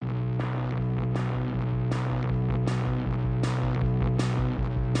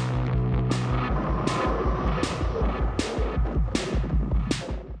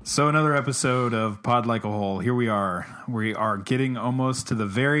So another episode of Pod Like a Hole. Here we are. We are getting almost to the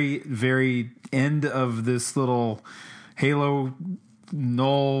very, very end of this little Halo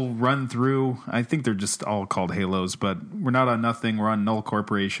Null run through. I think they're just all called Halos, but we're not on nothing. We're on Null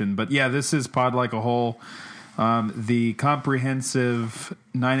Corporation. But yeah, this is Pod Like a Hole, the comprehensive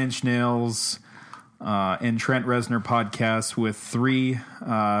Nine Inch Nails and Trent Reznor podcast with three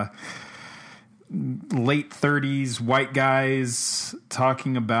late 30s white guys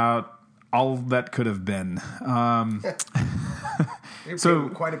talking about all that could have been. So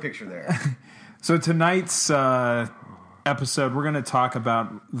quite a picture there. So tonight's episode, we're going to talk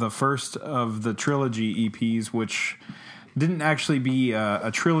about the first of the trilogy EPs, which didn't actually be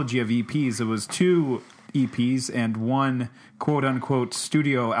a trilogy of EPs. It was two EPs and one quote-unquote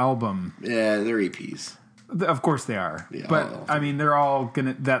studio album. Yeah, they're EPs. Of course they are. Yeah, but, I mean, they're all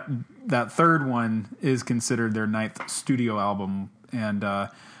going to... That third one is considered their ninth studio album. And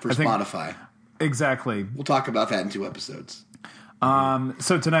for Spotify. Exactly. We'll talk about that in 2 episodes.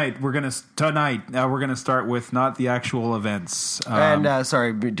 So tonight we're gonna start with not the actual events.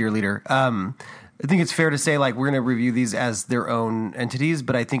 Sorry, dear leader. I think it's fair to say we're going to review these as their own entities,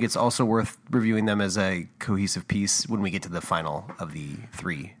 but I think it's also worth reviewing them as a cohesive piece when we get to the final of the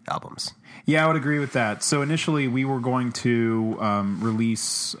 3 albums. Yeah, I would agree with that. So initially we were going to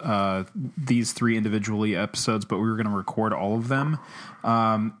release these 3 individually episodes, but we were going to record all of them.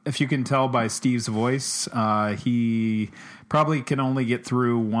 If you can tell by Steve's voice, he probably can only get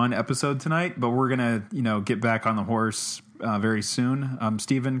through 1 episode tonight, but we're going to, get back on the horse very soon.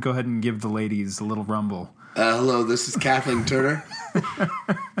 Steven, go ahead and give the ladies a little rumble. Hello, this is Kathleen Turner.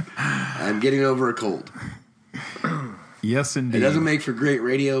 I'm getting over a cold. Yes, indeed. It doesn't make for great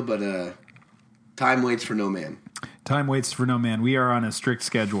radio, but time waits for no man. Time waits for no man. We are on a strict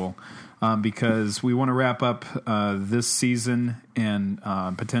schedule because we want to wrap up this season and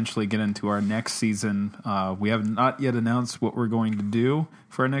potentially get into our next season. We have not yet announced what we're going to do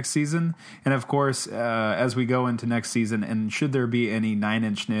for our next season. And, of course, as we go into next season, and should there be any Nine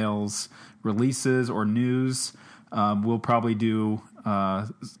Inch Nails releases or news, we'll probably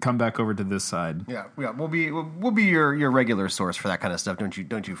come back over to this side. Yeah, we'll be your regular source for that kind of stuff.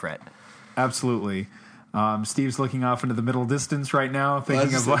 Don't you fret. Absolutely. Steve's looking off into the middle distance right now,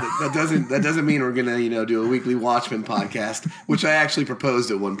 thinking of that doesn't mean we're gonna do a weekly Watchmen podcast, which I actually proposed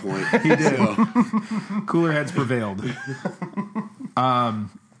at one point. He did. So. Cooler heads prevailed.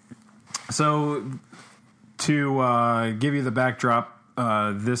 So to give you the backdrop,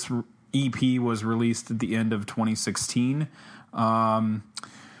 this EP was released at the end of 2016.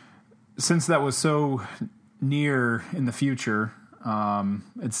 Since that was so near in the future,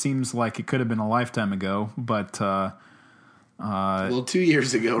 it seems like it could have been a lifetime ago, but 2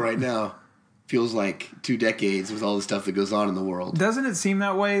 years ago right now feels like 2 decades with all the stuff that goes on in the world. Doesn't it seem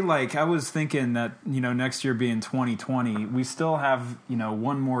that way? I was thinking that, next year being 2020, we still have,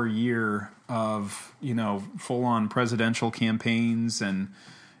 1 more year of, full-on presidential campaigns and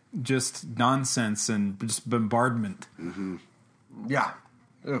just nonsense and just bombardment. Mm-hmm. Yeah.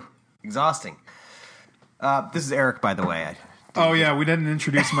 Ugh. Exhausting. This is Eric, by the way. Oh, yeah, we didn't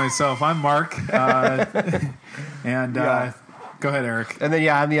introduce myself. I'm Mark. Go ahead, Eric. And then,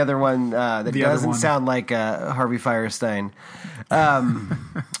 I'm the other one that doesn't sound like Harvey Firestein.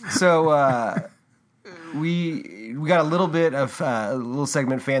 So we got a little bit of a little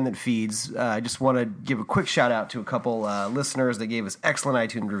segment, Fan That Feeds. I just want to give a quick shout-out to a couple listeners that gave us excellent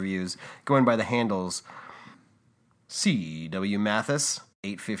iTunes reviews, going by the handles C.W. Mathis,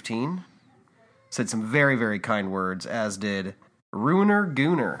 815. Said some very, very kind words, as did Ruiner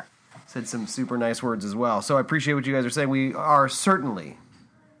Gooner. Said some super nice words as well. So I appreciate what you guys are saying. We are certainly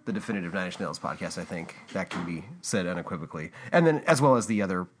the definitive Nine Inch Nails podcast, I think. That can be said unequivocally. And then, as well as the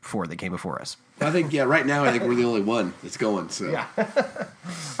other 4 that came before us. I think, right now, I think we're the only one that's going. So. Yeah.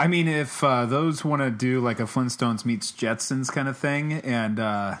 I mean, if those want to do a Flintstones meets Jetsons kind of thing, and,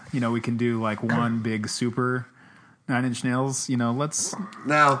 we can do one big super Nine Inch Nails, let's...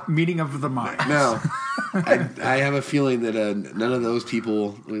 Now... Meeting of the minds. No. I have a feeling that none of those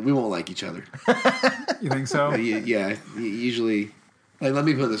people... We won't like each other. You think so? Yeah. Usually... let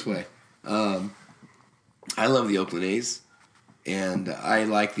me put it this way. I love the Oakland A's, and I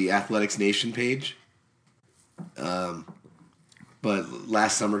like the Athletics Nation page. But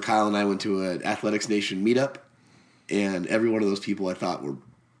last summer, Kyle and I went to an Athletics Nation meetup, and every one of those people I thought were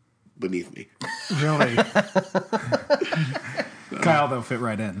beneath me. Really? Kyle, they'll fit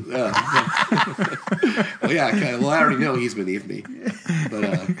right in. Well, yeah, well, I already know he's beneath me. But,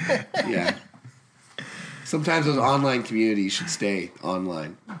 yeah. Sometimes those online communities should stay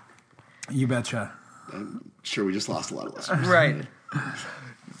online. You betcha. I'm sure we just lost a lot of listeners. Right.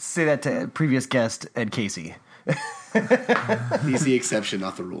 Say that to previous guest Ed Casey. He's the exception,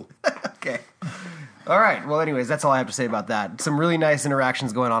 not the rule. Okay. All right. Well, anyways, that's all I have to say about that. Some really nice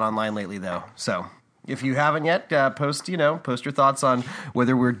interactions going on online lately, though. So if you haven't yet, post your thoughts on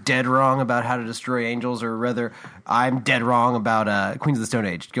whether we're dead wrong about how to destroy angels or whether I'm dead wrong about Queens of the Stone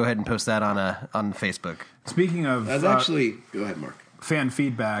Age. Go ahead and post that on Facebook. Speaking of... That's actually... Go ahead, Mark. Fan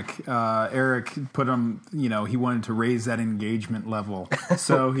feedback, Eric put him, he wanted to raise that engagement level.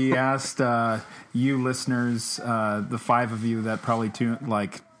 So he asked you listeners, the 5 of you that probably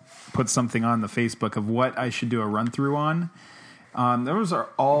put something on the Facebook of what I should do a run through on. Those are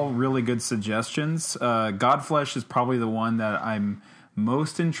all really good suggestions. Godflesh is probably the one that I'm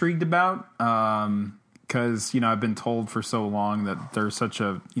most intrigued about because, I've been told for so long that they're such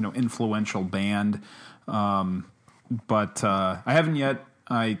a, influential band. But I haven't yet.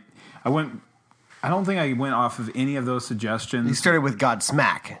 I don't think I went off of any of those suggestions. You started with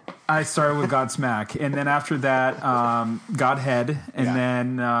Godsmack. I started with Godsmack, and then after that, Godhead, and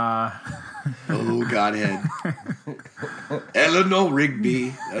then oh, Godhead. Eleanor Rigby.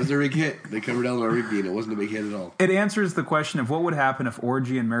 That was a big hit. They covered Eleanor Rigby, and it wasn't a big hit at all. It answers the question of what would happen if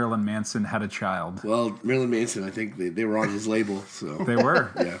Orgy and Marilyn Manson had a child. Well, Marilyn Manson, I think they were on his label, so they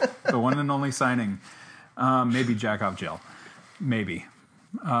were. Yeah, the one and only signing. Maybe Jack Off Jail. Maybe.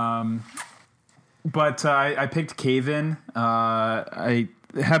 But I picked Cave In. I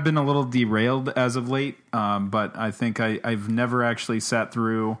have been a little derailed as of late, but I think I've never actually sat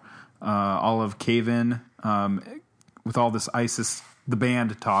through all of Cave In with all this ISIS, the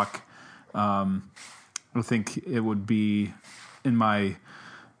band talk. I think it would be in my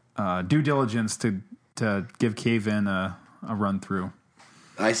due diligence to give Cave In a run through.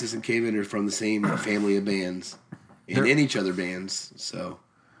 ISIS and Cave In are from the same family of bands and in each other bands. So,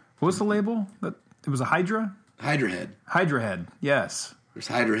 what was the label? It was a Hydra? Hydra Head, yes. There's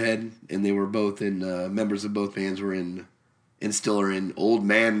Hydra Head, and they were both in, members of both bands were in, and still are in, Old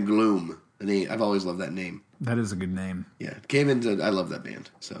Man Gloom. I've always loved that name. That is a good name. Yeah, Cave In, I love that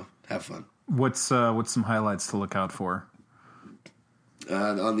band, so have fun. What's some highlights to look out for?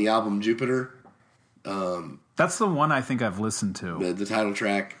 On the album Jupiter. That's the one I think I've listened to. The title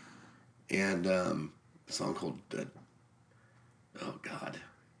track, and a song called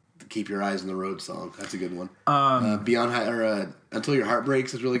Keep Your Eyes on the Road song. That's a good one. Until Your Heart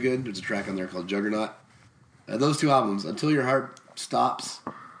Breaks is really good. There's a track on there called Juggernaut. Those 2 albums, Until Your Heart Stops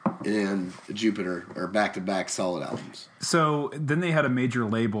and Jupiter, are back-to-back solid albums. So then they had a major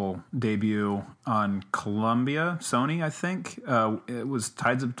label debut on Columbia, Sony, I think. It was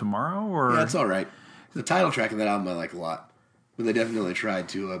Tides of Tomorrow? Or yeah, it's all right. The title track of that album I like a lot. But they definitely tried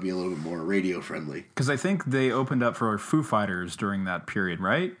to be a little bit more radio friendly. Because I think they opened up for Foo Fighters during that period,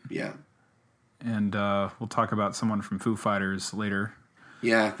 right? Yeah. And we'll talk about someone from Foo Fighters later.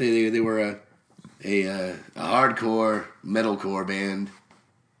 Yeah, they were a hardcore metalcore band,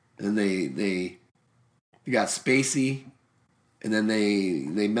 and they got spacey, and then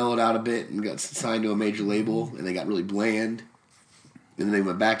they mellowed out a bit and got signed to a major label, and they got really bland. And then they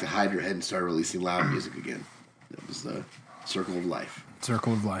went back to Hydra Head and started releasing loud music again. That was the Circle of Life.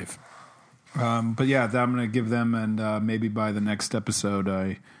 Circle of Life. But yeah, I'm going to give them, and maybe by the next episode,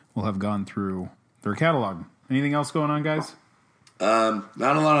 I will have gone through their catalog. Anything else going on, guys? Not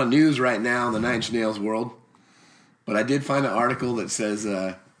a lot of news right now in the Nine Inch Nails world. But I did find an article that says,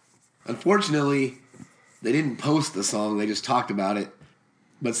 unfortunately, they didn't post the song, they just talked about it.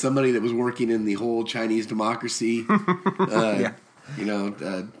 But somebody that was working in the whole Chinese democracy, yeah.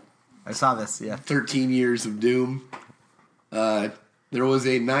 I saw this, yeah. 13 Years of Doom. There was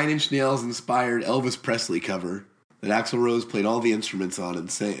a Nine Inch Nails inspired Elvis Presley cover that Axl Rose played all the instruments on and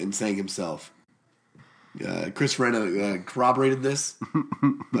sang himself. Chris Renna corroborated this,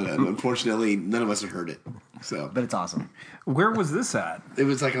 but unfortunately, none of us have heard it. So, but it's awesome. Where was this at? It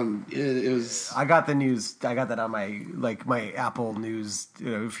was like it was. I got the news. I got that on my Apple News.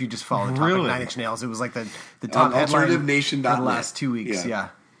 If you just follow the topic, Nine Inch Nails, it was like the top headline AlternativeNation.net for the last 2 weeks. Yeah.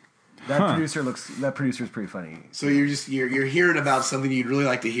 That producer's pretty funny. So you're hearing about something you'd really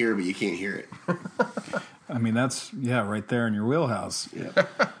like to hear, but you can't hear it. I mean, that's right there in your wheelhouse. Yeah.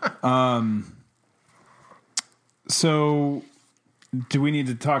 So, do we need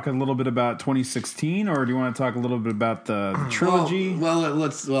to talk a little bit about 2016, or do you want to talk a little bit about the trilogy? Well,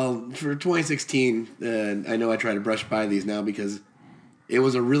 for 2016, I know I try to brush by these now because it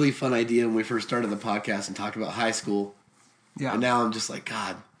was a really fun idea when we first started the podcast and talked about high school. Yeah. And now I'm just like,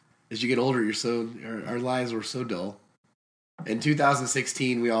 God, as you get older, our lives were so dull. In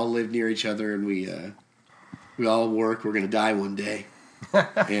 2016, we all lived near each other, and we all work. We're going to die one day.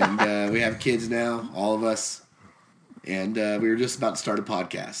 And we have kids now, all of us. and we were just about to start a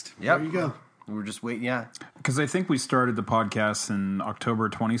podcast. Yep. There you go. We were just waiting. Yeah. Because I think we started the podcast in October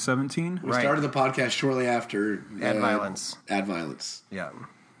 2017. We Right. started the podcast shortly after Ad Violence. Ad Violence. Yeah.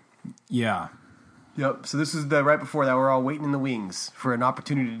 Yeah. Yep. So this is the right before that. We're all waiting in the wings for an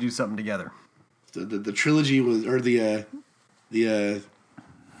opportunity to do something together. The trilogy was, or the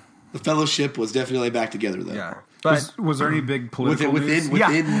Fellowship was definitely back together though. Yeah. But Was there any big political news?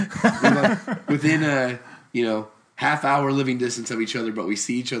 within half hour living distance of each other, but we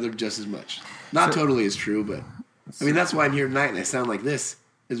see each other just as much. Not totally as true, but I mean that's why I'm here tonight and I sound like this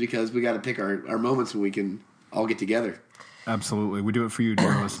is because we got to pick our moments when we can all get together. Absolutely. We do it for you,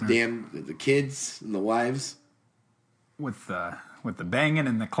 dear listener. Damn the kids and the wives. With the banging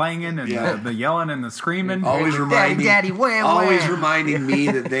and the clanging and Yeah. the yelling and the screaming. Always reminding, Daddy, wham, always wham. reminding me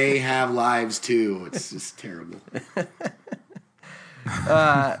that they have lives too. It's just terrible.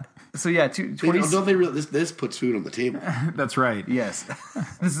 so yeah, 20. Don't they realize this puts food on the table? That's right. Yes,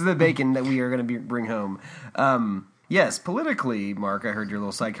 this is the bacon that we are going to bring home. Yes, politically, Mark, I heard your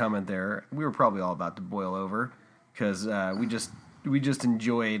little side comment there. We were probably all about to boil over because we just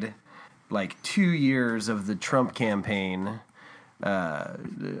enjoyed like 2 years of the Trump campaign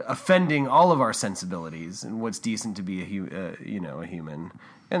offending all of our sensibilities and what's decent to be a human,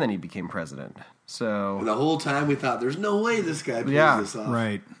 and then he became president. So And the whole time we thought, there's no way this guy pulls Yeah. this off.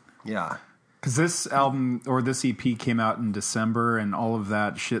 Right. yeah, Because this album or this EP came out in December, and all of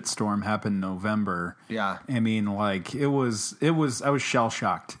that shitstorm happened in November. Yeah. I mean, like it was. I was shell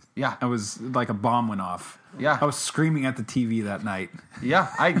shocked. Yeah. I was like a bomb went off. Yeah. I was screaming at the TV that night.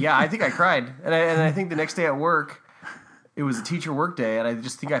 I think I cried, and I think the next day at work, it was a teacher work day, and I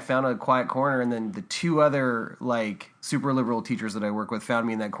just think I found a quiet corner, and then the two other like super liberal teachers that I work with found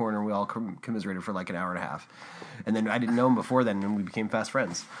me in that corner, and we all commiserated for like an hour and a half, and then I didn't know him before then, and we became fast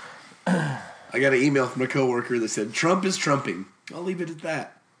friends. I got an email from a coworker that said, Trump is trumping. I'll leave it at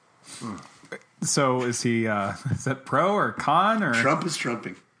that. So is he? Is that pro or con or? Trump is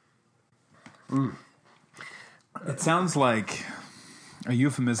trumping. It sounds like a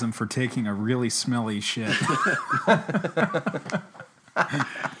euphemism for taking a really smelly shit.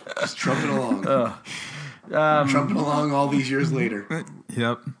 Just trumping along. Trumping along all these years later.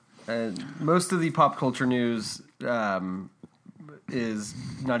 Yep. Most of the pop culture news is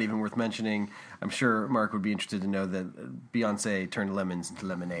not even worth mentioning. I'm sure Mark would be interested to know that Beyonce turned lemons into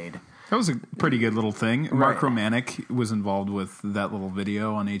lemonade. That was a pretty good little thing. Mark Right. Romanek was involved with that little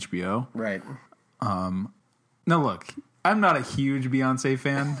video on HBO. Right. Now, look, I'm not a huge Beyonce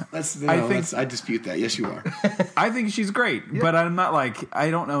fan. I dispute that. Yes, you are. I think she's great, but I'm not like, I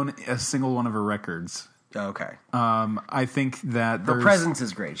don't own a single one of her records. Okay. I think that Her there's, presence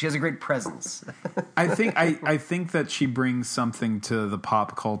is great. She has a great presence. I think that she brings something to the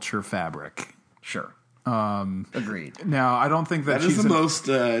pop culture fabric. Sure. Agreed. Now, I don't think that, That is she's the most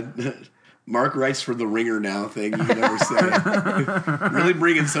Mark writes for the Ringer now thing you can ever say. Really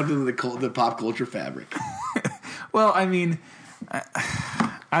bringing something to the pop culture fabric. Well, I mean,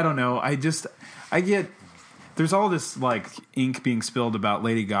 I don't know. I get there's all this like ink being spilled about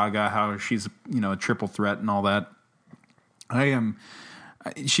Lady Gaga, how she's a triple threat and all that.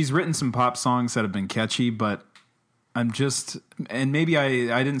 She's written some pop songs that have been catchy, but and maybe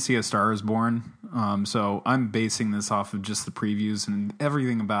I didn't see A Star Is Born, so I'm basing this off of just the previews, and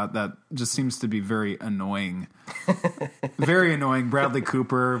everything about that just seems to be very annoying. Very annoying. Bradley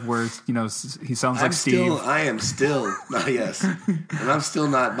Cooper, where he sounds like Steve. I am still yes, and I'm still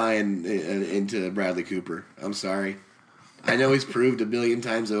not buying into Bradley Cooper. I'm sorry. I know he's proved a billion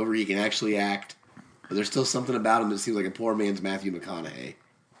times over he can actually act, but there's still something about him that seems like a poor man's Matthew McConaughey.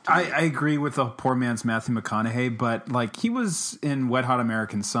 I agree with the poor man's Matthew McConaughey, but like he was in Wet Hot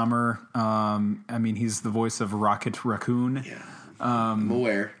American Summer. I mean, he's the voice of Rocket Raccoon. Yeah, I'm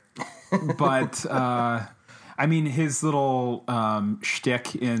aware. But I mean, his little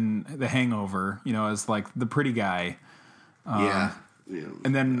shtick in The Hangover, as like the pretty guy. Yeah.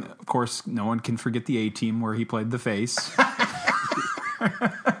 And then, of course, no one can forget the A-Team where he played the face.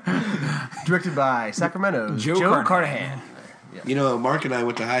 Directed by Sacramento's Joe Joe Carnahan. Carnahan. Mark and I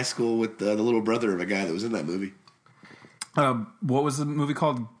went to high school with the little brother of a guy that was in that movie. What was the movie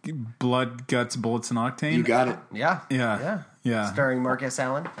called? Blood, Guts, Bullets, and Octane? You got it. Yeah. Starring Mark S.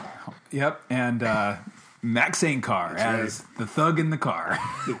 Allen. Yep. And Max Ankar as the thug in the car.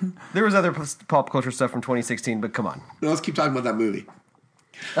 There was other pop culture stuff from 2016, but come on. No, let's keep talking about that movie.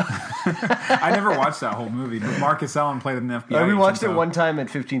 I never watched that whole movie, but Marcus Allen played an FBI we watched agent, it one time at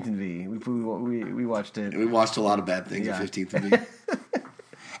 15th and V. We watched it. And we watched a lot of bad things Yeah. at 15th and V.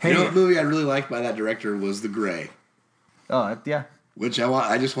 Hey, You know what movie I really liked by that director was The Gray. Oh, yeah. which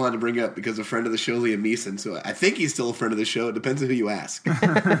I just wanted to bring up because a friend of the show, Liam Neeson. So I think he's still a friend of the show. It depends on who you ask.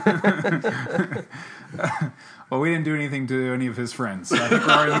 Well, we didn't do anything to any of his friends, so I think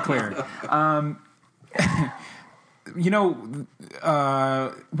we're already clear.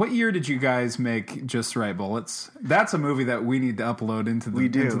 What year did you guys make Just Right Bullets? That's a movie that we need to upload into the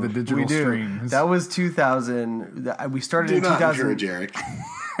digital stream. That was 2000. We started in 2000. Encourage Eric.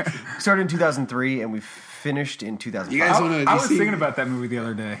 Started in 2003, and we finished in 2005. You guys want to? I was thinking about that movie the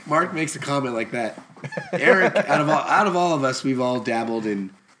other day. Mark makes a comment like that. Eric, out of all of us, we've all dabbled in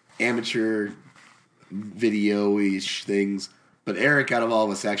amateur video-ish things, but Eric, out of all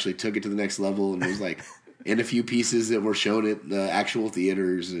of us, actually took it to the next level and was like in a few pieces that were shown at the actual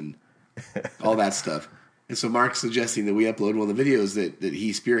theaters and all that stuff. And so Mark's suggesting that we upload one of the videos that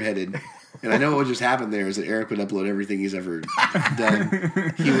he spearheaded. And I know what just happened there is that Eric would upload everything he's ever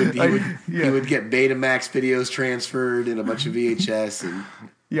done. He would get Betamax videos transferred and a bunch of VHS and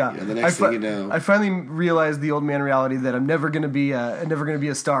the next thing you know, I finally realized the old man reality that I'm never going to be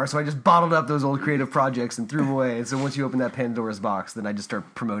a star. So I just bottled up those old creative projects and threw them away. And so once you open that Pandora's box, then I just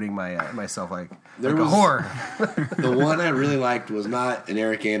start promoting myself like a whore. The one I really liked was not an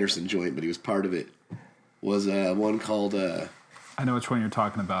Eric Anderson joint, but he was part of it. Was one called I know which one you're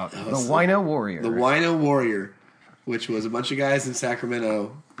talking about. The Wino Warrior. The Wino Warrior, which was a bunch of guys in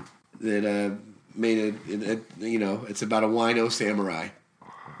Sacramento that made it's about a wino samurai.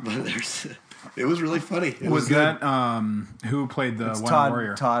 But it was really funny. Was that who played the Wino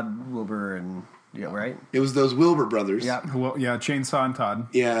Warrior? Todd Wilbur and right? It was those Wilbur brothers. Yeah. Well, Chainsaw and Todd.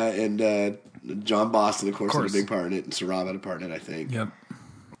 Yeah, and John Boston, of course, had a big part in it, and Sarab had a part in it, I think. Yep.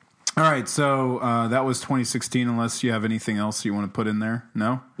 All right, so that was 2016. Unless you have anything else you want to put in there,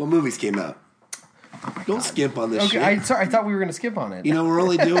 no. What movies came out? Don't skimp on this shit. I thought we were going to skip on it. We're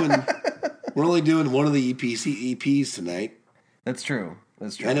only doing one of the EPs tonight. That's true.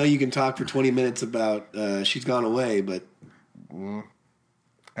 I know you can talk for 20 minutes about She's Gone Away, but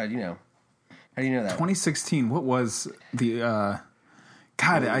how do you know? How do you know that? 2016. What was the?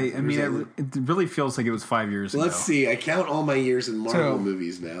 God, I mean, it really feels like it was 5 years ago. Let's see. I count all my years in Marvel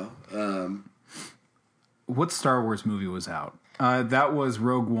movies now. What Star Wars movie was out? That was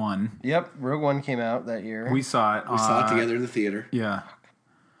Rogue One. Yep, Rogue One came out that year. We saw it. We saw it together in the theater. Yeah.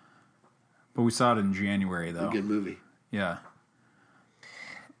 But we saw it in January, though. A good movie. Yeah.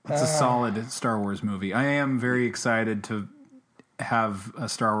 It's a solid Star Wars movie. I am very excited to have a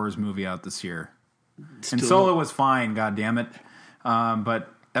Star Wars movie out this year. And Solo was fine, goddammit. But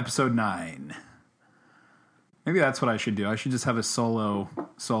Episode 9. Maybe that's what I should do. I should just have a solo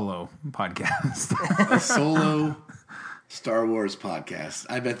podcast. A solo Star Wars podcast.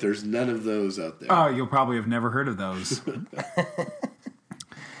 I bet there's none of those out there. Oh, you'll probably have never heard of those.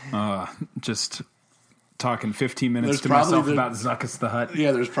 Just talking 15 minutes to myself about Zuckus the Hutt.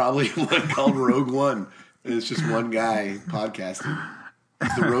 Yeah, there's probably one called Rogue One. And it's just one guy podcasting.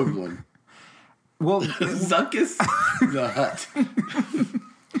 It's the Rogue One. Well, Zuckus the Hutt.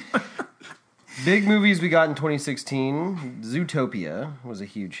 Big movies we got in 2016. Zootopia was a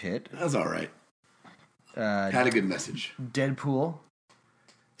huge hit. That was all right. Had a good message. Deadpool.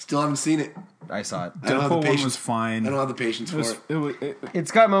 Still haven't seen it. I saw it. Deadpool one was fine. I don't have the patience for it.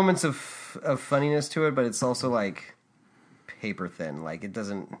 It's got moments of funniness to it, but it's also like paper thin. Like it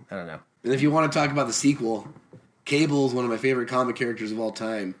doesn't. I don't know. And if you want to talk about the sequel, Cable is one of my favorite comic characters of all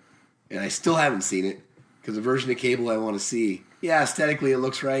time, and I still haven't seen it because the version of Cable I want to see. Yeah, aesthetically it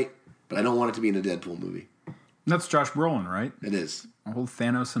looks right, but I don't want it to be in a Deadpool movie. That's Josh Brolin, right? It is. Old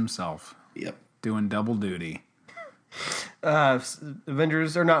Thanos himself. Yep. Doing double duty.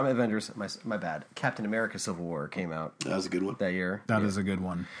 Avengers, or not Avengers, my bad. Captain America Civil War came out. That was a good one. That year. That is a good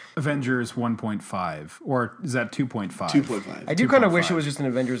one. Avengers 1.5. Or is that 2.5? 2.5. I do kind of wish it was just an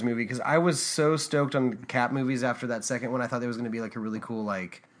Avengers movie because I was so stoked on Cap movies after that second one. I thought there was going to be like a really cool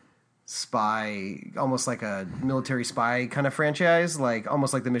like spy, almost like a military spy kind of franchise, like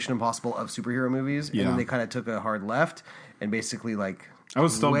almost like the Mission Impossible of superhero movies. Yeah. And then they kind of took a hard left and basically like I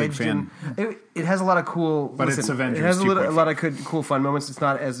was still a big fan. It has a lot of cool, but it's Avengers. It has a lot of good, cool, fun moments. It's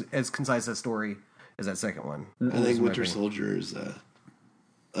not as concise a story as that second one. I think Winter Soldier is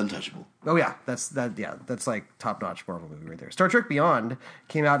untouchable. Oh yeah, that's like top notch Marvel movie right there. Star Trek Beyond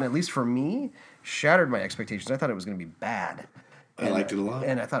came out, and at least for me, shattered my expectations. I thought it was going to be bad. I liked it a lot,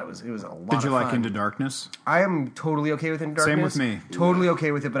 and I thought it was a lot. Did you of like fun. Into Darkness? I am totally okay with Into Darkness. Same with me. Totally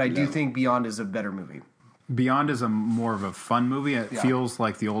okay with it, but I do think Beyond is a better movie. Beyond is a more of a fun movie. It feels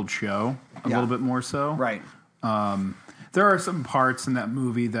like the old show a little bit more so. Right. There are some parts in that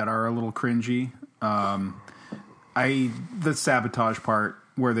movie that are a little cringy. The sabotage part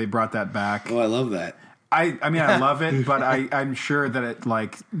where they brought that back. Oh, I love that. I mean, I love it, but I'm sure that it,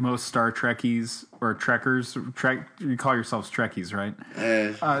 like most Star Trekkies or Trekkers, you call yourselves Trekkies, right?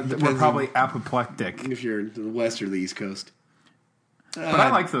 We're probably apoplectic. if you're the West or the East Coast. But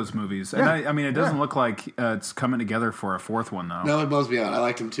I like those movies. And I mean, it doesn't look like it's coming together for a fourth one, though. No, it bums me out. I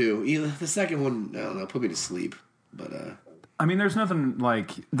liked them too. The second one, I don't know, put me to sleep. But I mean, there's nothing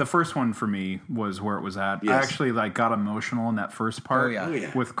like the first one for me was where it was at. Yes. I actually like got emotional in that first part Oh,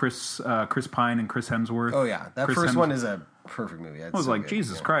 yeah. with Chris Pine and Chris Hemsworth. Oh yeah, that Chris first one is a perfect movie. I was like,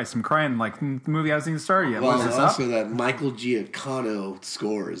 Jesus Christ, I'm crying like the movie hasn't even started yet. well, What is this also up? that Michael Giacchino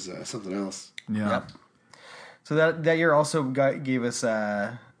score is something else. Yeah. Yep. So that year also gave us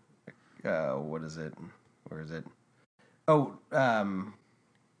what is it? Where is it? Oh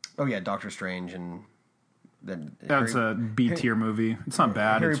yeah, Doctor Strange and then That's a B tier movie. It's not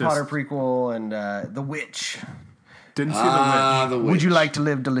bad. Harry it's Potter just, prequel and The Witch. didn't see the witch. The Witch. Would you like to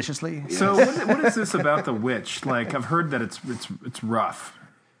live deliciously? So what is this about the witch? Like I've heard that it's rough.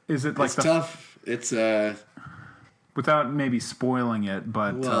 Is it like It's tough. It's without maybe spoiling it?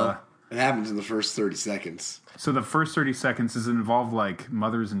 But it happens in the first 30 seconds. so the first 30 seconds is it involve like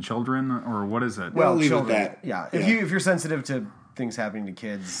mothers and children, or what is it? Well, leave it at children. that. Yeah. Yeah. If you're sensitive to things happening to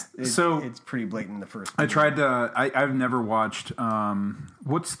kids, it's pretty blatant in the first. I tried to. I've never watched.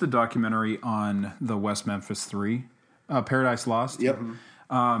 What's the documentary on the West Memphis 3? Paradise Lost. Yep.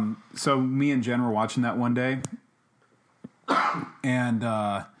 So me and Jen were watching that one day, and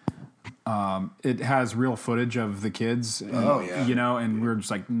it has real footage of the kids. And, Oh, yeah. You know, and we were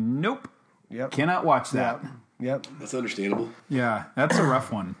just like, nope, Yep. cannot watch that. Yep. That's understandable. Yeah, that's a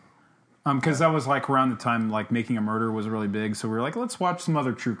rough one. Because that was like around the time like Making a Murder was really big, so we were like, let's watch some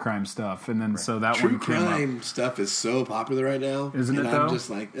other true crime stuff, and then so that True one came up. crime stuff is so popular right now. Isn't it, and though? I'm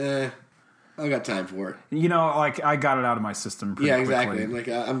just like, I don't got time for it. You know, like I got it out of my system pretty Yeah, quickly.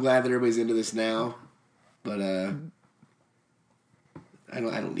 exactly. Like I'm glad that everybody's into this now, but I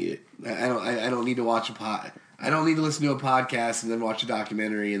don't need it. I don't need to watch I don't need to listen to a podcast and then watch a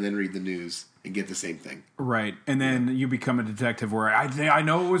documentary and then read the news and get the same thing. Right, and then you become a detective where I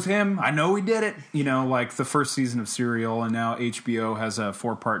know it was him. I know he did it. You know, like the first season of Serial, and now HBO has a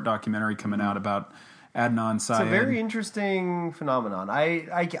 4-part documentary coming out about Adnan Syed. It's a very interesting phenomenon.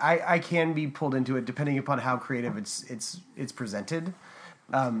 I can be pulled into it depending upon how creative it's presented,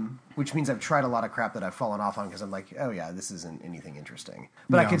 which means I've tried a lot of crap that I've fallen off on because I'm like, oh yeah, this isn't anything interesting.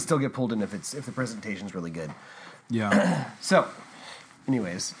 But I Yeah. can still get pulled in if the presentation's really good. Yeah. So,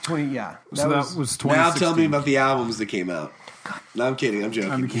 anyways, So that was 2016. Now tell me about the albums that came out. No, I'm kidding. I'm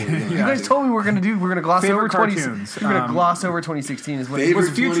joking. I'm kidding. You guys told me we're gonna gloss Favorite over 20. cartoons. We're gonna gloss over 2016 is what it favorite-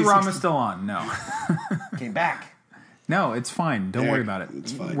 Was Futurama 2016. still on? No. came back. No, it's fine. Don't Eric, worry about it.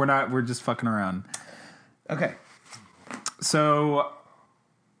 it's fine. We're just fucking around. Okay. So,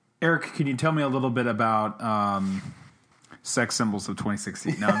 Eric, can you tell me a little bit about sex symbols of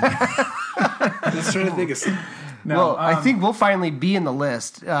 2016? No, Let's try to think of something. no, Well, I think we'll finally be in the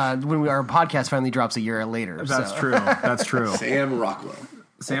list when our podcast finally drops a year later. that's so. true. That's true. Sam Rockwell.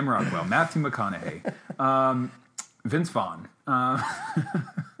 Sam Rockwell, Matthew McConaughey, Vince Vaughn.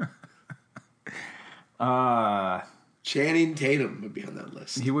 Channing Tatum would be on that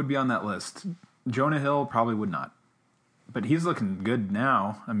list. He would be on that list. Jonah Hill probably would not, but he's looking good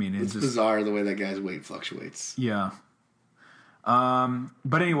now. I mean, It's it's just bizarre the way that guy's weight fluctuates. yeah.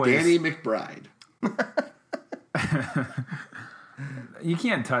 But anyways, Danny McBride. you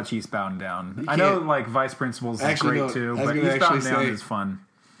can't touch Eastbound and Down. I know, can't. like Vice Principals is Actually, great no, too, I was but gonna Eastbound and actually Down say- is fun.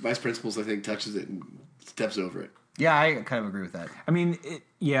 Vice Principals, I think, touches it and steps over it. Yeah, I kind of agree with that. I mean, it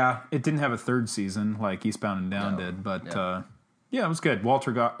didn't have a third season like Eastbound and Down did, but yeah, it was good.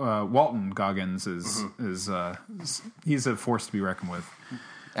 Walton Goggins is he's a force to be reckoned with. Those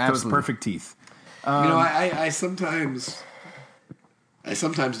Absolutely. perfect teeth. I sometimes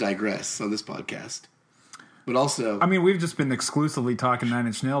digress on this podcast, but also I mean, we've just been exclusively talking Nine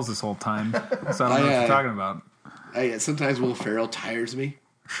Inch Nails this whole time, so I don't know what you're talking about. sometimes Will Ferrell tires me.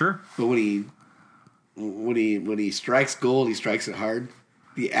 Sure. But when he strikes gold, he strikes it hard.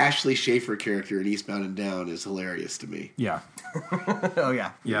 The Ashley Schaefer character in Eastbound and Down is hilarious to me. Yeah. Oh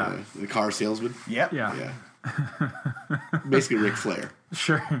yeah. Yeah. The car salesman. Yep. Yeah. Yeah. Basically Ric Flair.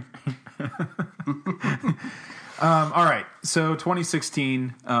 Sure. All right. So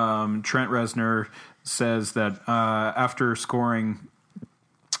 2016, Trent Reznor says that after scoring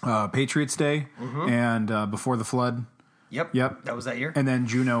Patriots Day and Before the Flood, Yep. Yep. That was that year. and then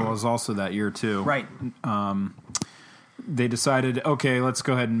Juno was also that year too. Right. They decided, okay, let's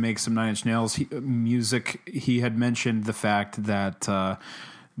go ahead and make some Nine Inch Nails music. He had mentioned the fact that,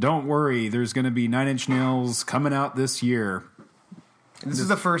 don't worry, there's going to be Nine Inch Nails coming out this year. This is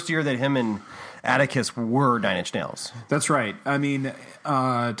the first year that him and Atticus were Nine Inch Nails. That's right. I mean,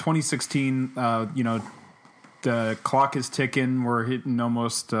 2016, the clock is ticking. We're hitting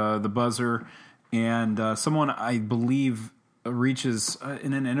almost the buzzer. And someone, I believe, reaches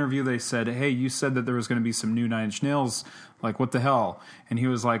in an interview, they said, hey, you said that there was going to be some new Nine Inch Nails. Like, what the hell? And he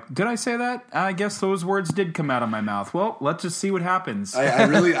was like, did I say that? I guess those words did come out of my mouth. Well, let's just see what happens. I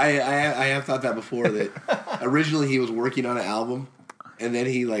have thought that before, that originally he was working on an album, and then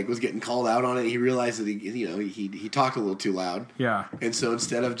he was getting called out on it. He realized that he talked a little too loud. Yeah. And so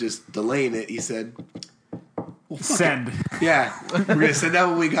instead of just delaying it, he said, well, send. Yeah. We're going to send out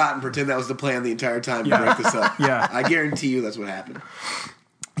what we got and pretend that was the plan the entire time to break this up. Yeah. I guarantee you that's what happened.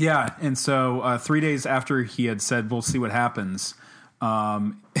 Yeah, and so 3 days after he had said, we'll see what happens,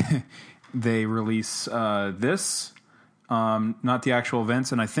 they release this, not the actual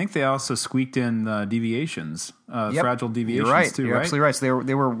events, and I think they also squeaked in deviations, fragile deviations You're right. too, You're right? absolutely right. So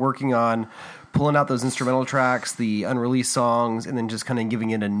they were working on pulling out those instrumental tracks, the unreleased songs, and then just kind of giving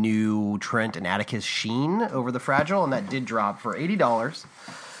it a new Trent and Atticus sheen over the Fragile, and that did drop for $80.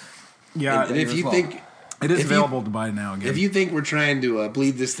 Yeah, And if you think... it is available to buy now again. If you think we're trying to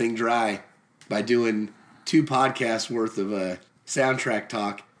bleed this thing dry by doing 2 podcasts worth of soundtrack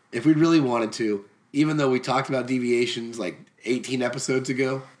talk, if we really wanted to, even though we talked about deviations like 18 episodes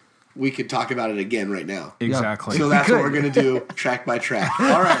ago, we could talk about it again right now. Exactly. So that's what we're going to do, track by track.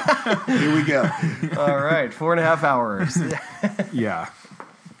 All right, here we go. All right, 4.5 hours. Yeah.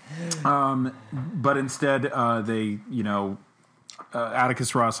 But instead, they,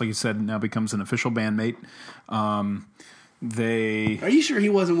 Atticus Ross, like you said, now becomes an official bandmate. Are you sure he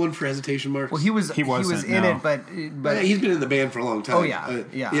wasn't one for hesitation marks? Well, he was in it, but he's been in the band for a long time. Oh, yeah,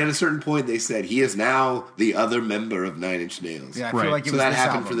 yeah. At a certain point, they said he is now the other member of Nine Inch Nails. yeah, I feel like it So was that this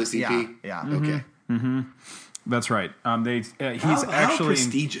happened album. for this EP? Yeah. Okay. That's right. He's How actually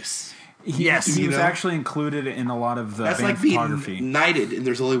prestigious. Yes. He was know? actually included in a lot of the That's band like being photography. knighted, and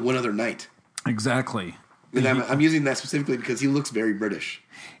there's only one other knight. Exactly. And I'm using that specifically because he looks very British.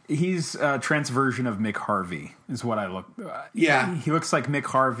 He's Trent's version of Mick Harvey, is what I look. Yeah. He looks like Mick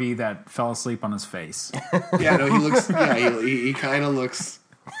Harvey that fell asleep on his face. Yeah, no, he looks. Yeah, he kind of looks.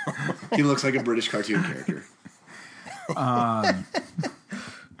 He looks like a British cartoon character. But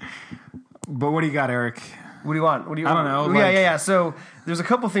what do you got, Eric? What do you want? I don't know, Yeah. So there's a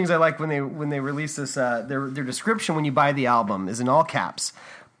couple things I like when they release this. Their description when you buy the album is in all caps.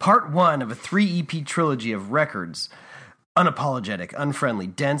 Part 1 of a 3 EP trilogy of records. Unapologetic, unfriendly,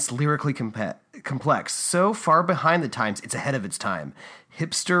 dense, lyrically complex. So far behind the times, it's ahead of its time.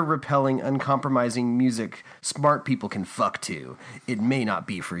 Hipster, repelling, uncompromising music smart people can fuck to. It may not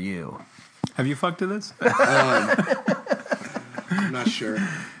be for you. Have you fucked to this? I'm not sure.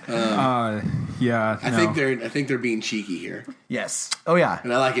 Yeah. I think they're being cheeky here, Yes. Oh, yeah.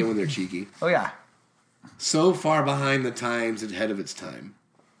 and I like it when they're cheeky. Oh, yeah. So far behind the times, ahead of its time.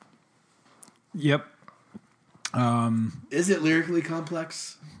 Yep. Is it lyrically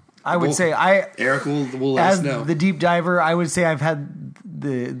complex? I would Well, say Eric will let us as know. the deep diver, I would say I've had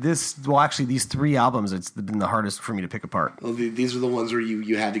these 3 albums. It's been the hardest for me to pick apart. Well, these are the ones where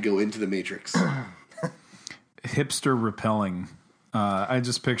you had to go into the matrix. Hipster repelling. I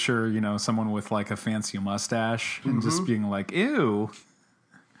just picture, someone with like a fancy mustache and just being like, ew,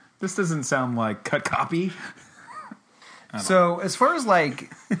 this doesn't sound like cut copy. So as far as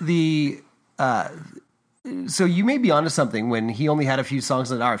like so you may be onto something when he only had a few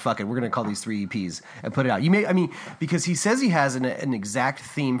songs and all right, fuck it, we're going to call these 3 EPs and put it out. Because he says he has an exact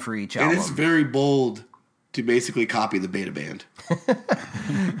theme for each album. And it's very bold to basically copy the Beta Band.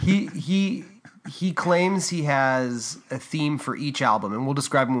 He claims he has a theme for each album, and we'll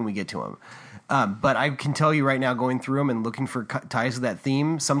describe them when we get to them. But I can tell you right now, going through them and looking for ties to that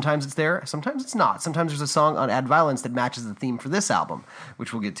theme, sometimes it's there, sometimes it's not. Sometimes there's a song on Add Violence that matches the theme for this album,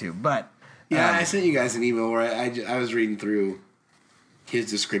 which we'll get to. But Yeah, I sent you guys an email where I was reading through his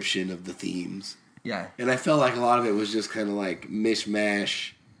description of the themes. yeah, And I felt like a lot of it was just kind of like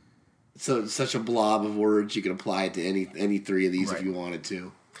mishmash. So it's such a blob of words, you could apply it to any 3 of these Right. if you wanted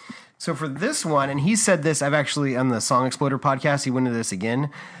to. So for this one, and he said this, I've actually, on the Song Exploder podcast, he went into this again,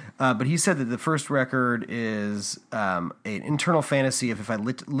 but he said that the first record is an internal fantasy of if I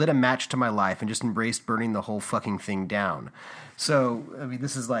lit a match to my life and just embraced burning the whole fucking thing down. So,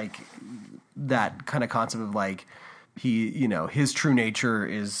 this is like that kind of concept of like, his true nature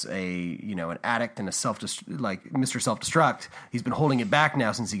is an addict and a Mr. Self-Destruct. He's been holding it back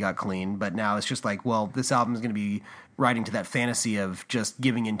now since he got clean, but now it's just like, well, this album is going to be writing to that fantasy of just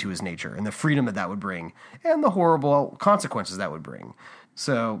giving into his nature and the freedom that would bring and the horrible consequences that would bring.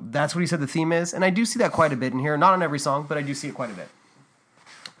 So that's what he said the theme is, and I do see that quite a bit in here. Not on every song, but I do see it quite a bit.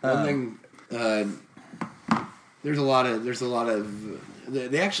 One thing, there's a lot of.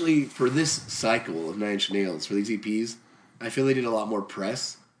 They actually, for this cycle of Nine Inch Nails, for these EPs, I feel they did a lot more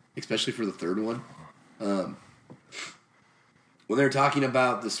press, especially for the third one. When they were talking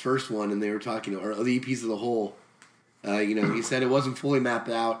about this first one, and they were talking, or the EPs as a whole, he said it wasn't fully mapped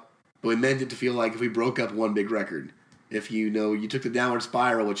out, but we meant it to feel like if we broke up one big record. If you took the Downward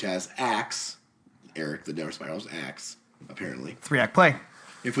Spiral, which has Axe, Eric, the Downward Spiral's Axe, apparently. 3-act play.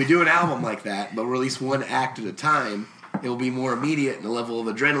 If we do an album like that, but release one act at a time, it will be more immediate, and the level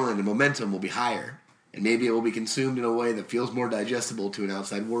of adrenaline and momentum will be higher. And maybe it will be consumed in a way that feels more digestible to an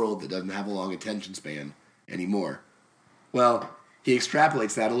outside world that doesn't have a long attention span anymore. Well, he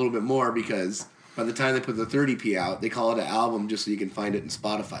extrapolates that a little bit more because by the time they put the 30p out, they call it an album just so you can find it in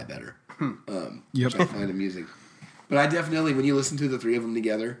Spotify better. Which I find amusing. But I definitely, when you listen to the three of them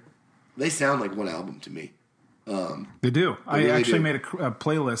together, they sound like one album to me. They do. I really actually do. made a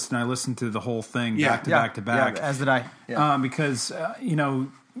playlist and I listened to the whole thing Yeah, back to back. Yeah, as did I. Yeah. Because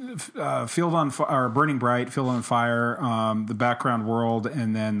Burning Bright, Field on Fire, the background world,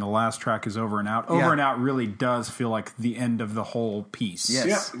 and then the last track is Over and Out. Over and Out really does feel like the end of the whole piece. Yes.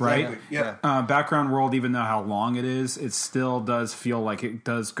 Yeah, exactly. Right? Yeah. Background world, even though how long it is, it still does feel like it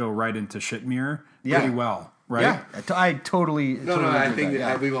does go right into Shitmere pretty well. Right? Yeah, I totally. No, totally I agree think with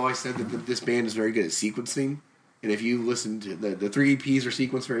that that. we've always said that this band is very good at sequencing. And if you listen to the three EPs are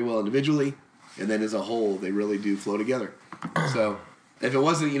sequenced very well individually, and then as a whole, they really do flow together. So if it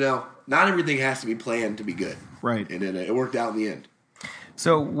wasn't, not everything has to be planned to be good. Right. And then it worked out in the end.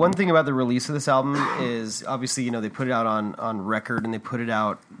 So one thing about the release of this album is obviously, they put it out on record and they put it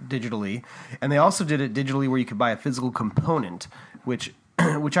out digitally. And they also did it digitally where you could buy a physical component, which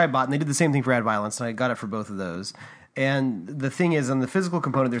I bought. And they did the same thing for Ad Violence, and I got it for both of those. And the thing is, on the physical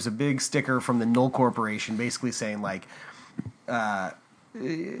component, there's a big sticker from the Null Corporation basically saying, like,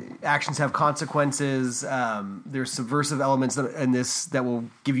 actions have consequences. There's subversive elements in this that will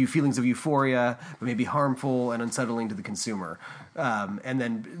give you feelings of euphoria, but may be harmful and unsettling to the consumer. And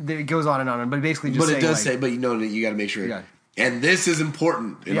then it goes on and on. But basically, just But it does like, say, but that you got to make sure. Yeah. And this is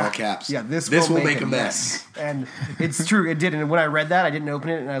important in all caps. Yeah, this will make a mess. And it's true, it did. And when I read that, I didn't open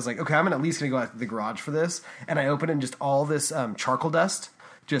it, and I was like, okay, I'm at least going to go out to the garage for this. And I opened it, and just all this charcoal dust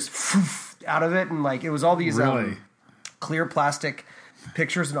just out of it, and like it was all these Really? clear plastic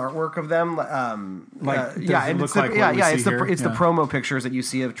pictures and artwork of them. Does it and look it's the, like what we see here? it's the Yeah. promo pictures that you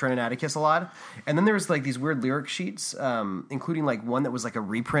see of Trent and Atticus a lot. And then there was like these weird lyric sheets, including like one that was like a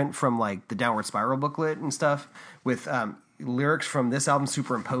reprint from like the Downward Spiral booklet and stuff with lyrics from this album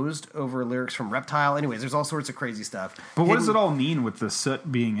superimposed over lyrics from Reptile. Anyways, there's all sorts of crazy stuff. But what does it all mean with the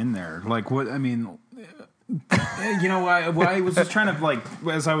soot being in there? Like, what, I mean, I was just trying to, like,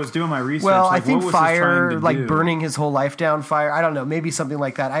 as I was doing my research, Well, like, I think what was this trying fire, to like do? burning his whole life down, fire. I don't know, maybe something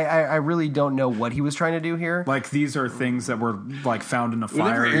like that. I really don't know what he was trying to do here. Like, these are things that were, like, found in a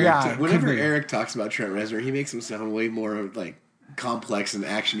fire. Whenever could be. Eric talks about Trent Reznor, he makes him sound way more like complex and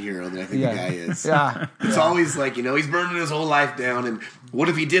action hero than I think Yeah. the guy is. Yeah. It's always like, he's burning his whole life down, and what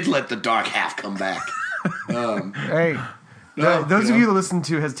if he did let the dark half come back? Hey. No, Those of you that listen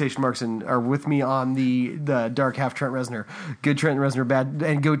to Hesitation Marks and are with me on the dark half Trent Reznor, good Trent Reznor, bad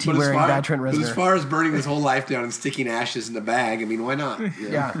and goatee wearing bad Trent But as Reznor. far as burning his whole life down and sticking ashes in the bag, I mean, why not?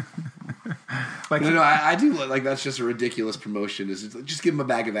 Yeah. Like, I do like that's just a ridiculous promotion. Is just give him a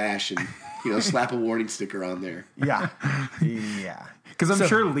bag of ash and slap a warning sticker on there. Yeah. Yeah. because I'm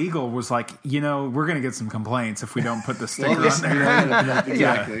sure legal was like, we're going to get some complaints if we don't put the sticker on there.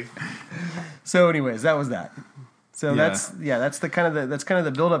 Exactly. So anyways, that was that. So Yeah. that's the kind of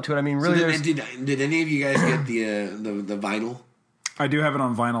the build up to it. I mean, really, So there's did any of you guys get the vinyl? I do have it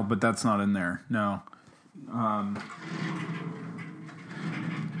on vinyl, but that's not in there. No.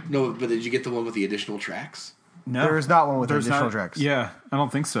 No, but did you get the one with the additional tracks? No. There is not one with There's additional not- tracks. Yeah, I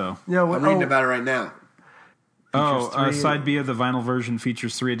don't think so. No, I'm reading about it right now. Side B of the vinyl version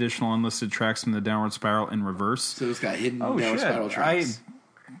features 3 additional unlisted tracks from the Downward Spiral in reverse. So it's got hidden Oh, down shit. spiral tracks.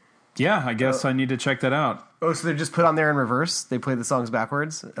 I guess I need to check that out. Oh, so they're just put on there in reverse? They play the songs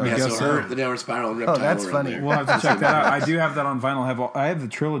backwards? Okay. Yeah, guess so so. the downward spiral and reptile. that's are on funny. there. We'll have to check that out. I do have that on vinyl. I have the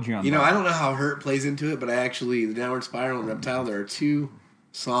trilogy on vinyl. I don't know how Hurt plays into it, but the downward spiral and reptile. There are 2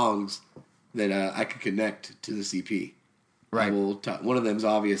 songs that I could connect to the CP. Right. I will one of them's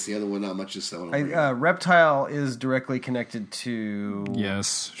obvious. The other one not much. Just so. Reptile is directly connected to...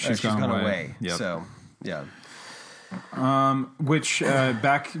 Yes, she's gone away. Yep. So, yeah. Which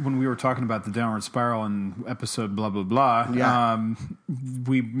back when we were talking about the Downward Spiral in episode blah blah blah,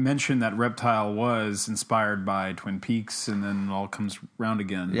 we mentioned that Reptile was inspired by Twin Peaks, and then it all comes round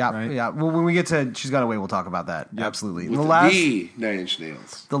again. Yeah, right? yeah. Well, when we get to She's Gone Away, we'll talk about that. Absolutely. With the Nine Inch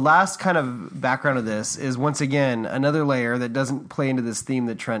Nails. The last kind of background of this is once again another layer that doesn't play into this theme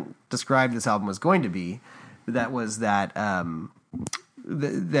that Trent described this album was going to be. That was that.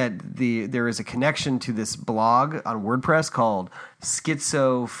 There is a connection to this blog on WordPress called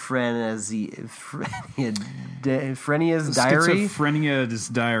Schizophrenia's Diary. Schizophrenia's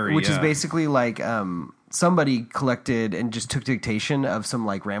Diary, which is basically like somebody collected and just took dictation of some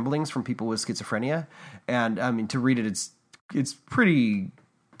like ramblings from people with schizophrenia, and I mean to read it, it's pretty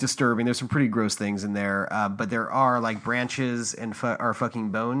disturbing. There's some pretty gross things in there, but there are like branches and are fucking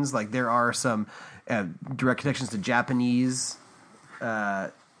bones. Like there are some direct connections to Japanese.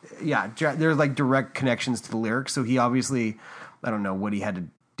 There's like direct connections to the lyrics. So he obviously, I don't know what he had to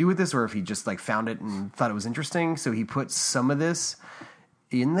do with this, or if he just like found it and thought it was interesting. So he put some of this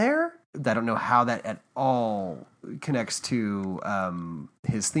in there. I don't know how that at all connects to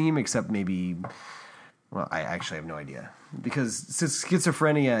his theme, except maybe. Well, I actually have no idea, because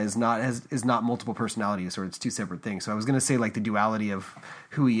schizophrenia is not multiple personality disorder. It's two separate things. So I was going to say like the duality of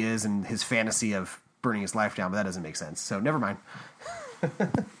who he is and his fantasy of burning his life down, but that doesn't make sense. So never mind.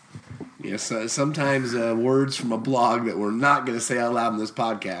 Yes, sometimes words from a blog that we're not going to say out loud in this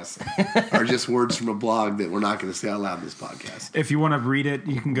podcast are just words from a blog that we're not going to say out loud in this podcast. If you want to read it,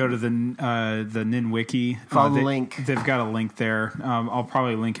 you can go to the Nin Wiki. Follow the link. They've got a link there. I'll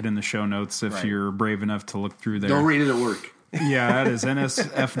probably link it in the show notes if you're brave enough to look through there. Don't read it at work. Yeah, that is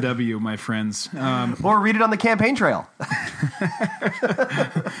NSFW, my friends. Or read it on the campaign trail.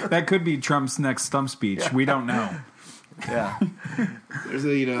 That could be Trump's next stump speech. Yeah. We don't know. Yeah. There's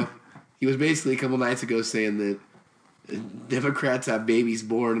he was basically a couple nights ago saying that Democrats have babies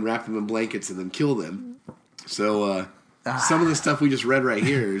born and wrap them in blankets and then kill them. So some of the stuff we just read right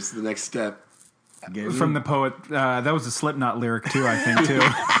here is the next step. From the poet, that was a Slipknot lyric too, I think, too.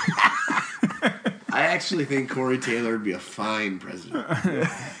 I actually think Corey Taylor would be a fine president.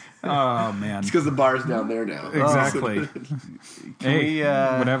 Oh, man. It's because the bar's down there now. Exactly. Hey,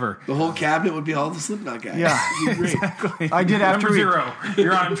 whatever. The whole cabinet would be all the Slipknot guys. Yeah. It'd be great. Exactly. I did after Number 0.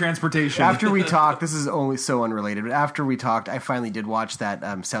 You're on transportation. After we talked, this is only so unrelated, but after we talked, I finally did watch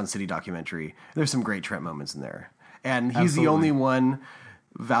that Sound City documentary. There's some great Trent moments in there. And he's the only one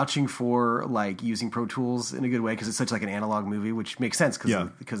vouching for like using Pro Tools in a good way, because it's such like an analog movie, which makes sense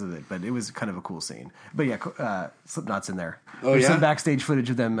because of it. But it was kind of a cool scene. But yeah, Slipknot's in there. There's some backstage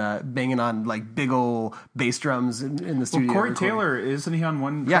footage of them banging on like big old bass drums in the studio. Well, Corey Taylor, isn't he on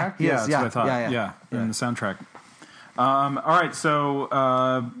one track? Yeah, that's what I thought. Yeah, in the soundtrack. All right, so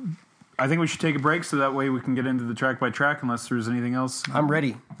I think we should take a break so that way we can get into the track by track, unless there's anything else. I'm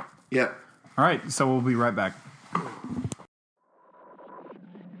ready. Yep. All right, so we'll be right back.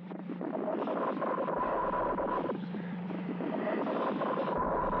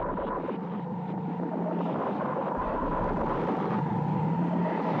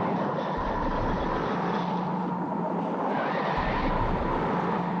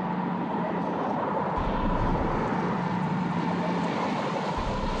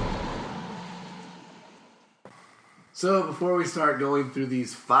 So before we start going through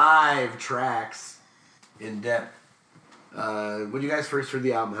these 5 tracks in depth, when you guys first heard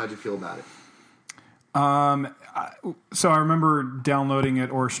the album, how'd you feel about it? So I remember downloading it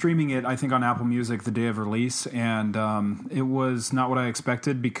or streaming it, I think, on Apple Music the day of release, and it was not what I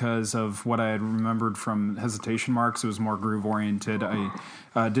expected because of what I had remembered from Hesitation Marks. It was more groove-oriented.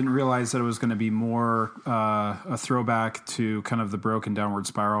 I didn't realize that it was going to be more a throwback to kind of the broken Downward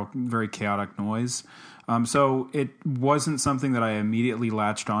Spiral, very chaotic noise. So it wasn't something that I immediately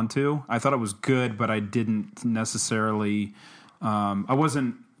latched onto. I thought it was good, but I didn't necessarily... I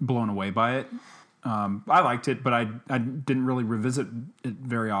wasn't blown away by it. I liked it, but I didn't really revisit it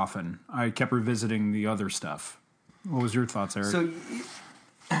very often. I kept revisiting the other stuff. What was your thoughts, Eric? So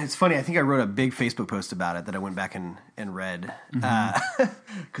it's funny. I think I wrote a big Facebook post about it that I went back and read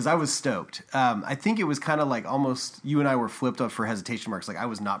because I was stoked. I think it was kind of like almost you and I were flipped up for Hesitation Marks. Like I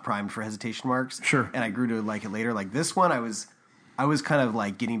was not primed for Hesitation Marks. Sure. And I grew to like it later. Like this one, I was kind of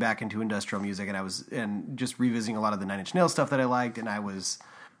like getting back into industrial music, and I was just revisiting a lot of the Nine Inch Nails stuff that I liked, and I was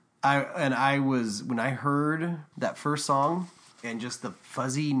when I heard that first song and just the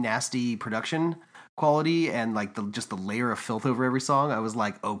fuzzy, nasty production quality and like just the layer of filth over every song, I was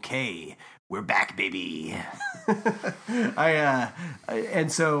like, okay, we're back, baby.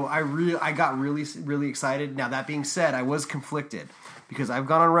 And so I got really, really excited. Now that being said, I was conflicted because I've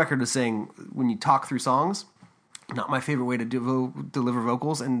gone on record as saying when you talk through songs, Not my favorite way to deliver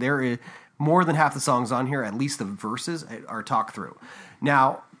vocals, and there is more than half the songs on here, at least the verses, are talked through.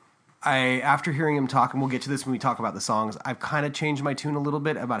 Now, after hearing him talk, and we'll get to this when we talk about the songs, I've kind of changed my tune a little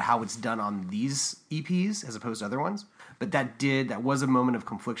bit about how it's done on these EPs as opposed to other ones. But that was a moment of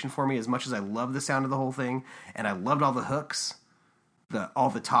confliction for me. As much as I love the sound of the whole thing, and I loved all the hooks, all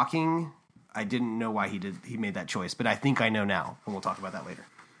the talking, I didn't know why he made that choice. But I think I know now, and we'll talk about that later.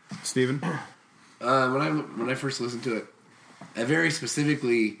 Steven? When I first listened to it, I very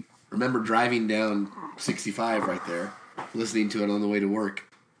specifically remember driving down 65 right there, listening to it on the way to work.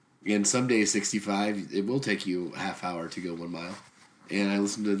 And some days 65, it will take you a half hour to go 1 mile. And I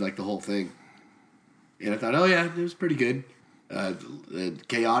listened to like the whole thing. And I thought, oh yeah, it was pretty good.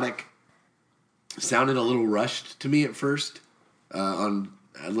 Chaotic. Sounded a little rushed to me at first.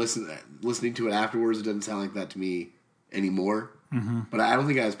 Listening to it afterwards, it doesn't sound like that to me anymore. Mm-hmm. But I don't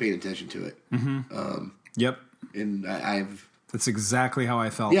think I was paying attention to it. Mm-hmm. Yep. And that's exactly how I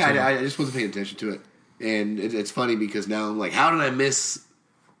felt. Yeah, I just wasn't paying attention to it. And it's funny because now I'm like, how did I miss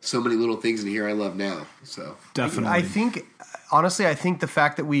so many little things in here I love now? So definitely. I think, honestly, the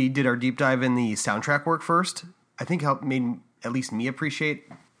fact that we did our deep dive in the soundtrack work first, I think made at least me appreciate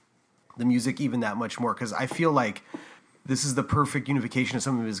the music even that much more. Because I feel like this is the perfect unification of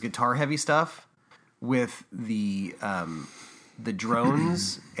some of his guitar-heavy stuff with the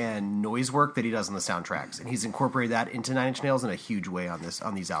drones and noise work that he does on the soundtracks, and he's incorporated that into Nine Inch Nails in a huge way on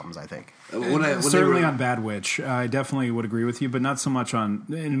these albums. I think certainly on Bad Witch, I definitely would agree with you, but not so much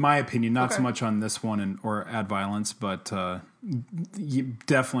in my opinion, not so much on this one or Add Violence, but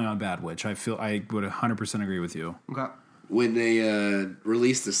definitely on Bad Witch. I would 100% agree with you. Okay. When they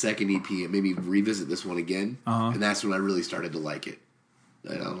released the second EP, it made me revisit this one again, and that's when I really started to like it.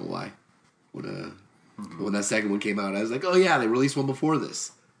 I don't know why. When that second one came out, I was like, oh yeah, they released one before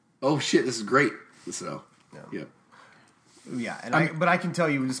this. Oh shit, this is great. So, yeah. Yeah, but I can tell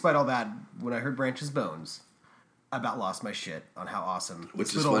you, despite all that, when I heard Branch's Bones, I about lost my shit on how awesome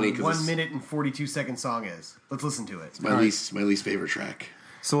this little funny 1 minute and 42-second song is. Let's listen to it. It's my least favorite track.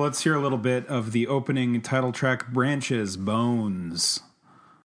 So let's hear a little bit of the opening title track, Branch's Bones.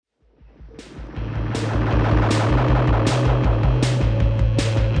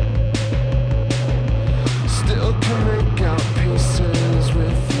 Still can make out pieces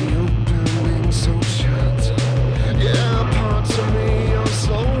with the opening so shut. Yeah, parts of me are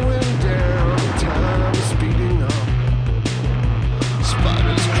slowing down. Time is speeding up.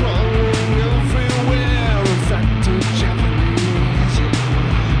 Spiders crawling everywhere. Infected Japanese.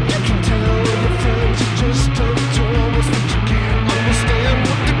 You can tell your friends are just up to almost, but you can't understand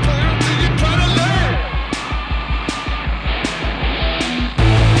what they plan till you try to learn.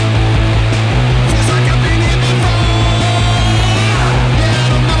 Feels like I've been here before. Yeah, I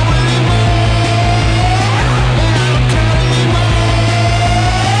don't know anymore. Yeah, I don't care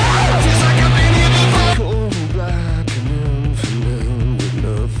anymore. Feels like I've been here before. Cold, black, and infinite with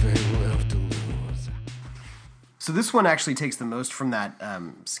nothing left to lose. So this one actually takes the most from that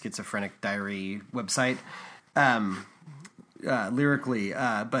Schizophrenic Diary website lyrically,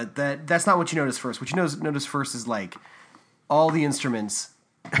 but that's not what you notice first. What you notice first is like all the instruments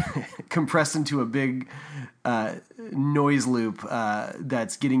compressed into a big noise loop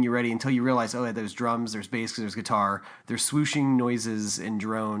that's getting you ready until you realize, oh, yeah, there's drums, there's bass, there's guitar, there's swooshing noises and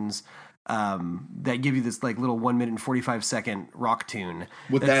drones that give you this like little 1 minute and 45-second rock tune.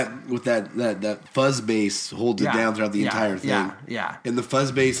 With that fuzz bass holds it down throughout the entire thing. Yeah. And the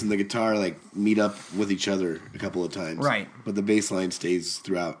fuzz bass and the guitar like meet up with each other a couple of times. Right. But the bass line stays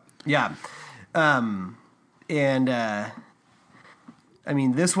throughout. Yeah. I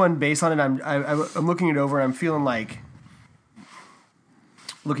mean, this one, based on it, I'm looking it over and I'm feeling like,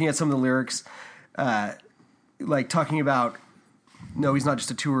 looking at some of the lyrics, like talking about, no, he's not just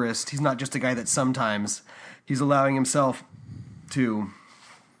a tourist. He's not just a guy that sometimes he's allowing himself to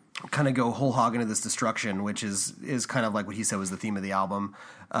kind of go whole hog into this destruction, which is kind of like what he said was the theme of the album,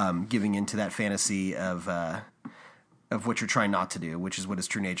 giving into that fantasy of what you're trying not to do, which is what his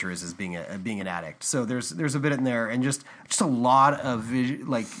true nature is being an addict. So there's a bit in there, and just a lot of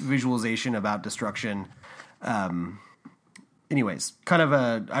visualization about destruction. Anyways, kind of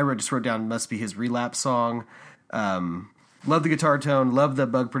I just wrote down must be his relapse song. Love the guitar tone, love the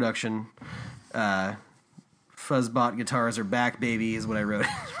Bug production. Fuzzbot guitars are back, baby, is what I wrote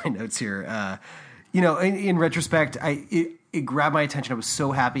in my notes here. In retrospect, it grabbed my attention. I was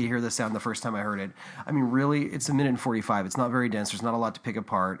so happy to hear this sound the first time I heard it. I mean, really, it's a minute and 45. It's not very dense. There's not a lot to pick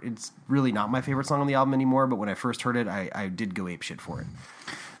apart. It's really not my favorite song on the album anymore, but when I first heard it, I did go apeshit for it.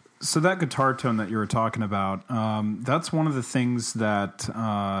 So that guitar tone that you were talking about, that's one of the things that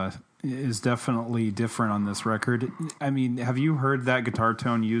is definitely different on this record. I mean, have you heard that guitar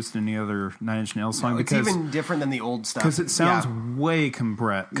tone used in any other Nine Inch Nails song? No, it's even different than the old stuff. because it sounds Yeah. way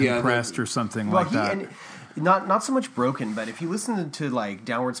compressed or something like that. And not so much broken, but if you listen to like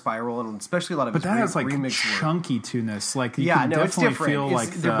Downward Spiral and especially a lot of But his that has like remix work, chunky to-ness. Like you yeah, can no, it's definitely different. feel like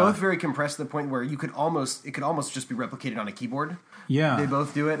They're both very compressed to the point where it could almost just be replicated on a keyboard. Yeah. They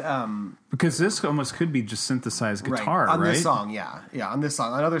both do it. because this almost could be just synthesized guitar, on right? this song, yeah, on this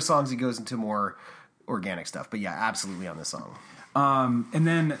song. On other songs, he goes into more organic stuff, but yeah, absolutely on this song. And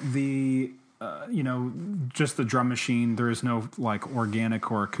then the just the drum machine. There is no like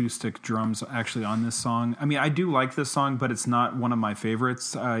organic or acoustic drums actually on this song. I mean, I do like this song, but it's not one of my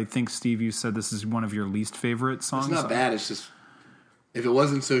favorites. I think Steve, you said this is one of your least favorite songs. It's not bad. It's just if it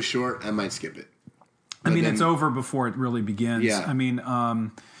wasn't so short, I might skip it. I mean, then- it's over before it really begins. Yeah. I mean,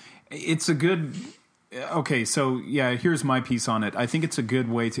 it's a good. Okay, so yeah, here's my piece on it. I think it's a good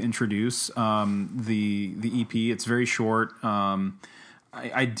way to introduce the EP. It's very short.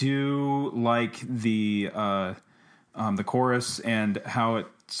 I do like the chorus and how it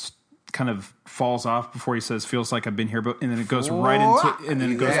kind of falls off before he says "feels like I've been here," but and then it goes right into Yeah,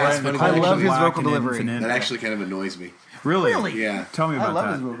 right into I love his Black vocal and delivery. Infinite. That actually kind of annoys me. Really? Yeah. Tell me I about love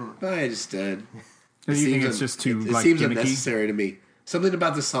that. his vocal. But I just Do you think it's just too it like seems gimmicky? unnecessary to me. Something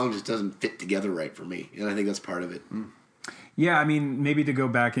about this song just doesn't fit together right for me, and I think that's part of it. Yeah, I mean, maybe to go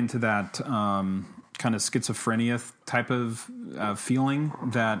back into that kind of schizophrenia type of feeling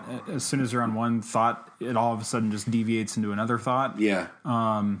that as soon as you're on one thought, it all of a sudden just deviates into another thought. Yeah.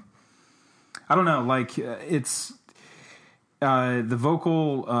 I don't know, like it's the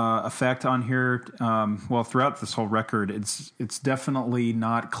vocal effect on here. Well, throughout this whole record, it's definitely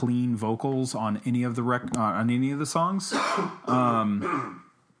not clean vocals on any of the on any of the songs.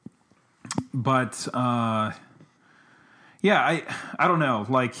 But yeah, I don't know.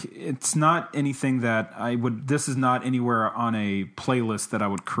 Like, it's not anything that I would. This is not anywhere on a playlist that I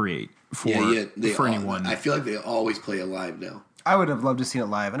would create for anyone. I feel like they always play it live now. I would have loved to have seen it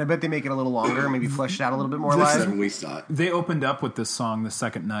live, and I bet they make it a little longer, maybe flesh it out a little bit more This live. is when we saw it. They opened up with this song the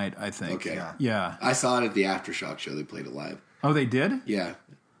second night, I think. Okay. Yeah. I saw it at the Aftershock show. They played it live. Oh, they did? Yeah.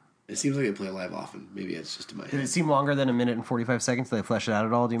 It seems like they play it live often. Maybe it's just in my Did it head. seem longer than 1 minute and 45 seconds? Did they flesh it out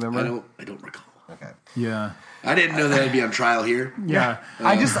at all? Do you remember? I don't recall. Okay. Yeah. I didn't know that I'd be on trial here. Yeah.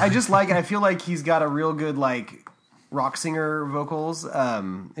 I just like it. I feel like he's got a real good like rock singer vocals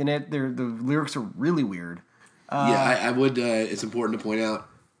in it. The lyrics are really weird. I would. It's important to point out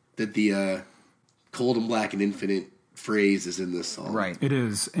that the "cold and black and infinite" phrase is in this song. Right. It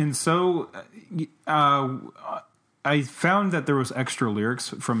is. And so I found that there was extra lyrics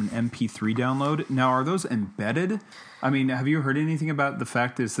from an MP3 download. Now, are those embedded? I mean, have you heard anything about the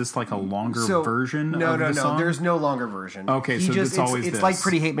fact is this like a longer version No, of the song? There's no longer version. Okay, He so it's always it's this. like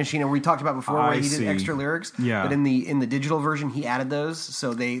Pretty Hate Machine, and we talked about before where I he did see. extra lyrics. Yeah. But in the digital version, he added those,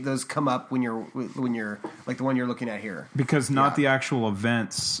 so those come up when you're like the one you're looking at here. Because not the actual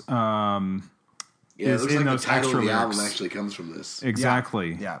events. Yeah, it Is looks in like the those title extra of the album lyrics. actually comes from this.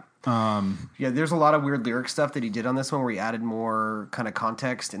 Exactly. Yeah. Yeah, there's a lot of weird lyric stuff that he did on this one where he added more kind of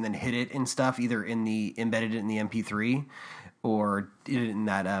context and then hid it in stuff, either embedded it in the MP3 or did it in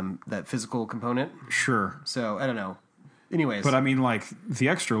that physical component. Sure. So I don't know. Anyways, But I mean, like the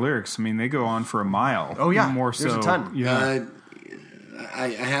extra lyrics. I mean, they go on for a mile. Oh, yeah. more There's so. a ton. Yeah, I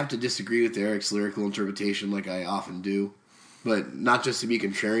have to disagree with Eric's lyrical interpretation, like I often do, but not just to be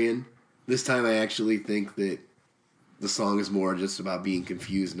contrarian. This time, I actually think that the song is more just about being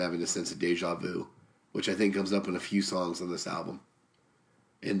confused and having a sense of deja vu, which I think comes up in a few songs on this album.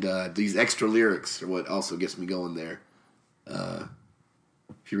 And these extra lyrics are what also gets me going there.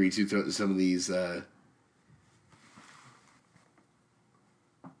 If you read through some of these,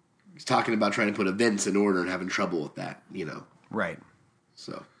 he's talking about trying to put events in order and having trouble with that, right.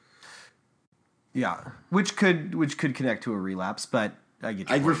 So Yeah, which could connect to a relapse, but I get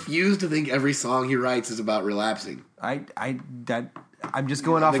your I point. refuse to think every song he writes is about relapsing. I'm just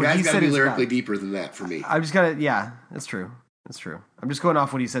going off The what guy's he got said. to be it's lyrically about. deeper than that for me. I'm just gonna that's true. I'm just going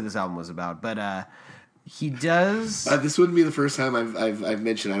off what he said this album was about, but he does. This wouldn't be the first time I've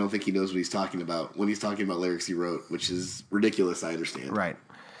mentioned I don't think he knows what he's talking about when he's talking about lyrics he wrote, which is ridiculous. I understand. Right.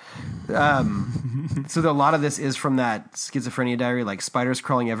 So a lot of this is from that schizophrenia diary, like spiders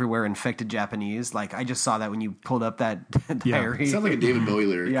crawling everywhere, infected Japanese. Like I just saw that when you pulled up that diary. It sounds like a David Bowie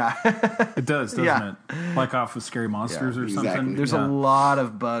lyric. Yeah, it does, doesn't Yeah. it? Like off of Scary Monsters or exactly. something. there's a lot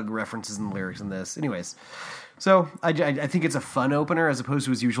of bug references in the lyrics in this. Anyways, so I think it's a fun opener as opposed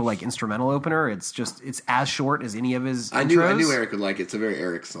to his usual like instrumental opener. It's as short as any of his. I intros. knew Eric would like it. It's a very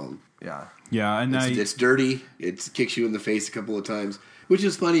Eric song. Yeah. Yeah, and It's dirty. It kicks you in the face a couple of times. Which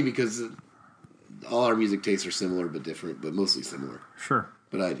is funny because all our music tastes are similar but different, but mostly similar. Sure.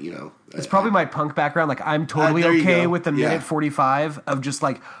 But It's probably my punk background. Like, I'm totally there you okay go. with the minute 45 of just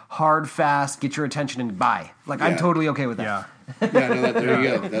like hard, fast, get your attention and bye. Like, I'm Yeah. totally okay with that. Yeah. Yeah, no, there you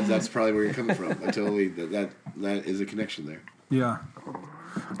go. That's probably where you're coming from. I totally that is a connection there. Yeah.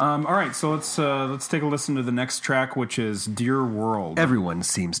 All right, so let's take a listen to the next track, which is "Dear World." Everyone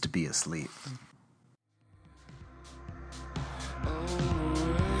seems to be asleep.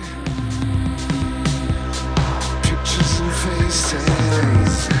 Pictures and faces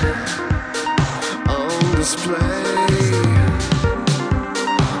on display.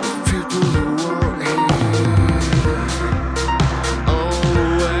 People who won't hear. All the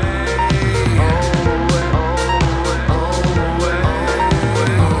way, all the way, all the way, all the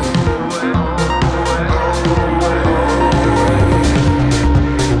way.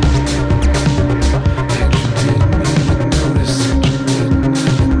 And you didn't even notice it. You didn't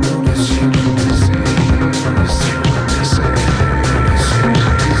even notice you could say.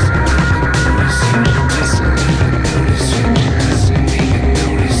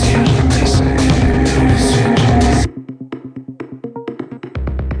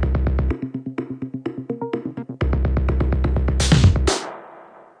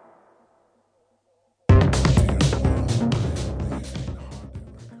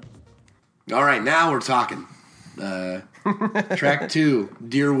 All right, now we're talking. Track 2,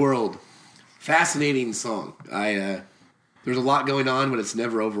 "Dear World." Fascinating song. There's a lot going on, but it's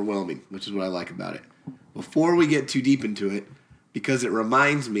never overwhelming, which is what I like about it. Before we get too deep into it, because it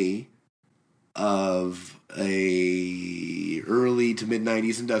reminds me of a early to mid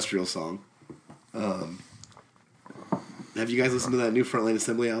 90s industrial song. Have you guys listened to that new Frontline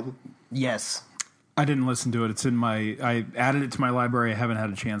Assembly album? Yes. I didn't listen to it. It's in my. I added it to my library. I haven't had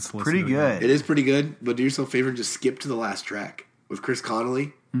a chance to listen. Pretty to it yet. good. It is pretty good, but do yourself a favor and just skip to the last track with Chris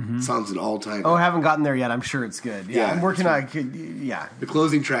Connolly. Song's an all-time. Oh, I haven't gotten there yet. I'm sure it's good. Yeah, Yeah, I'm working on it. Yeah. The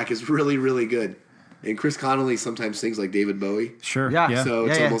closing track is really, really good. And Chris Connolly sometimes sings like David Bowie. Sure. Yeah. Yeah. So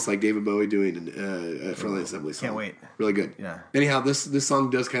it's Yeah. almost like David Bowie doing a Frontline Assembly song. Can't wait. Really good. Yeah. Anyhow, this song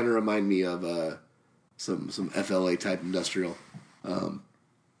does kind of remind me of some FLA type industrial.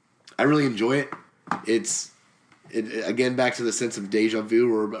 I really enjoy it. It again back to the sense of deja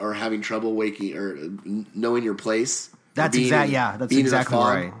vu or having trouble waking or knowing your place. That's Being exact- in- yeah, that's being in the exactly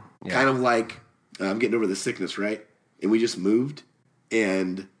fog. right. Yeah. Kind of like I'm getting over the sickness, right? And we just moved,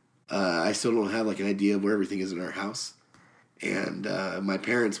 and I still don't have like an idea of where everything is in our house. And my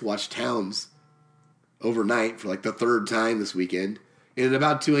parents watched Towns overnight for like the third time this weekend. And at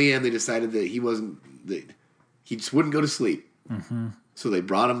about 2 a.m., they decided that he just wouldn't go to sleep. Mm-hmm. So they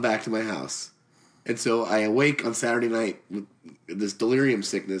brought him back to my house. And so I awake on Saturday night with this delirium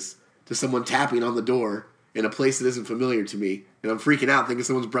sickness to someone tapping on the door in a place that isn't familiar to me. And I'm freaking out thinking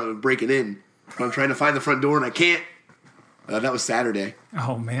someone's breaking in. But I'm trying to find the front door and I can't. That was Saturday.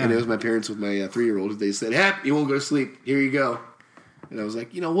 Oh man. And it was my parents with my 3-year-old. They said, "Hey, you won't go to sleep. Here you go." And I was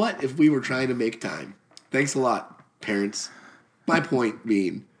like, you know what? If we were trying to make time. Thanks a lot, parents. My point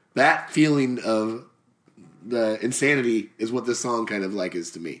being, that feeling of the insanity is what this song kind of like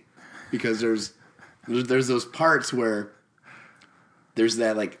is to me. Because there's those parts where there's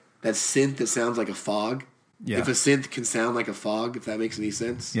that synth that sounds like a fog. Yeah. If a synth can sound like a fog, if that makes any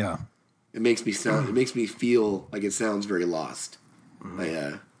sense. Yeah. It makes me feel like it sounds very lost.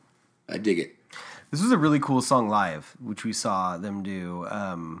 I dig it. This was a really cool song live, which we saw them do.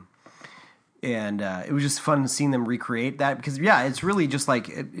 And it was just fun seeing them recreate that because, yeah, it's really just like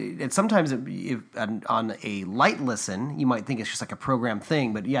it sometimes on a light listen, you might think it's just like a program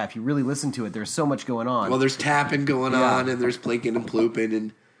thing. But, yeah, if you really listen to it, there's so much going on. Well, there's tapping going Yeah. on, and there's plinking and plooping,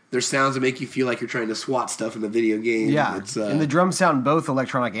 and there's sounds that make you feel like you're trying to swat stuff in a video game. Yeah, It's, and the drums sound both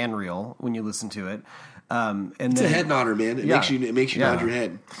electronic and real when you listen to it. it's a head nodder, man. It makes you Yeah. nod your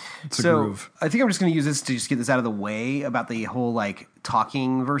head. It's a groove. I think I'm just going to use this to just get this out of the way about the whole like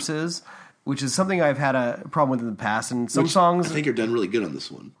talking verses, which is something I've had a problem with in the past. And some songs, I think you're done really good on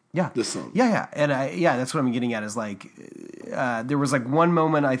this one. yeah, This song. yeah, and that's what I'm getting at is like there was like one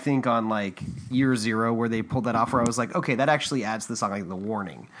moment I think on like year 0 where they pulled that off where I was like, okay, that actually adds to the song like the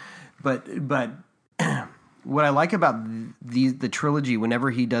warning, but. What I like about the trilogy, whenever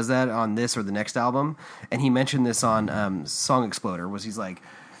he does that on this or the next album, and he mentioned this on Song Exploder, was he's like,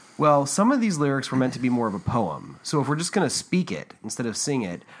 well, some of these lyrics were meant to be more of a poem. So if we're just going to speak it instead of sing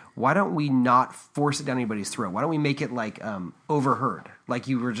it, why don't we not force it down anybody's throat? Why don't we make it like overheard? Like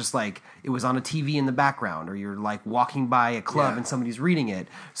you were just like, it was on a TV in the background, or you're like walking by a club and somebody's reading it.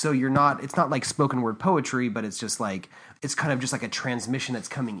 So it's not like spoken word poetry, but it's just like, it's kind of just like a transmission that's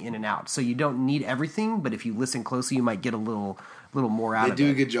coming in and out. So you don't need everything, but if you listen closely, you might get a little little more out They of do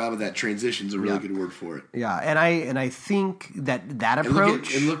it. a good job of that. Transition's a really good word for it. Yeah, and I think that And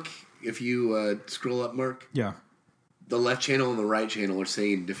approach. look, if you scroll up, Mark, Yeah. the left channel and the right channel are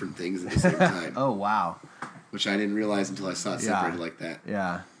saying different things at the same time. Oh wow! Which I didn't realize until I saw it separated Yeah. like that.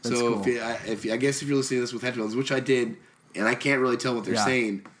 Yeah, that's So cool. I guess if you're listening to this with headphones, which I did, and I can't really tell what they're Yeah.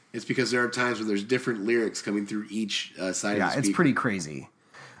 saying, it's because there are times where there's different lyrics coming through each side Yeah, of the it's speaker. pretty crazy.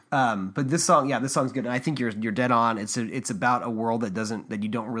 But this song's good, and I think you're dead on. It's about a world that you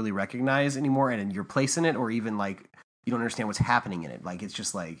don't really recognize anymore, and your place in it, or even like you don't understand what's happening in it. Like it's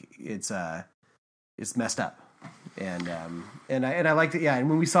just like it's messed up, and I liked it. Yeah, and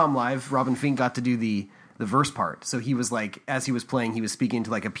when we saw him live, Robin Fink got to do the verse part. So he was like, as he was playing, he was speaking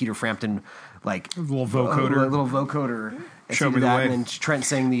to like a Peter Frampton like Little vocoder. little vocoder. And Show so he me did the that, way. and then Trent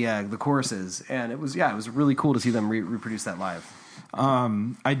sang the choruses, and it was really cool to see them reproduce that live.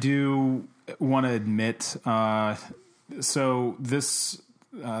 I do want to admit, so this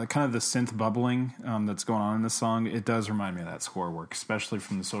kind of the synth bubbling that's going on in this song, it does remind me of that score work, especially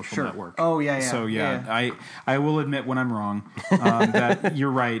from the Social Sure. Network. Oh, yeah. So Yeah. I will admit when I'm wrong, that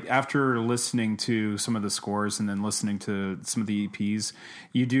you're right. After listening to some of the scores and then listening to some of the EPs,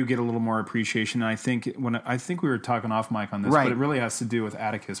 you do get a little more appreciation. And I think we were talking off mic on this, Right. but it really has to do with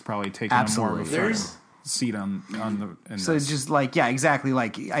Atticus probably taking Absolutely. a more of a There's- front seat on the. In So this. it's just like, yeah, exactly.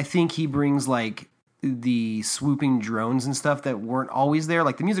 Like, I think he brings like the swooping drones and stuff that weren't always there.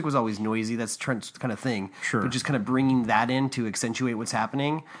 Like the music was always noisy. That's Trent's kind of thing. Sure. But just kind of bringing that in to accentuate what's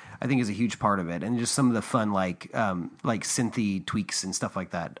happening, I think is a huge part of it. And just some of the fun, like synthy tweaks and stuff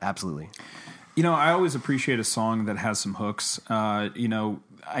like that. Absolutely. You know, I always appreciate a song that has some hooks.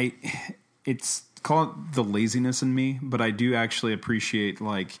 It's call it the laziness in me, but I do actually appreciate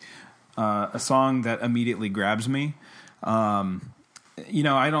like a song that immediately grabs me.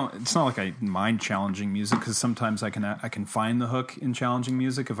 I don't. It's not like I mind challenging music because sometimes I can find the hook in challenging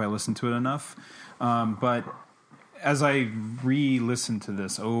music if I listen to it enough. But as I re-listen to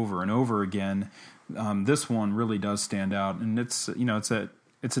this over and over again, this one really does stand out, and it's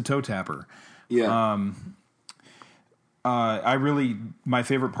a toe tapper. Yeah. My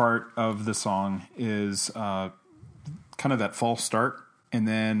favorite part of the song is kind of that false start, and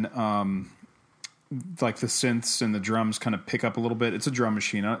then like the synths and the drums kind of pick up a little bit. It's a drum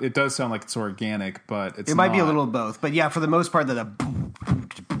machine. It does sound like it's organic, but It might be a little of both. But yeah, for the most part, that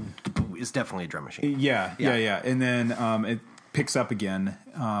is definitely a drum machine. Yeah. And then it picks up again.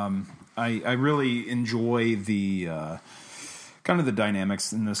 I really enjoy the kind of the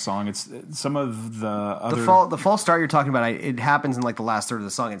dynamics in this song. It's some of the other The false start you're talking about, it happens in like the last third of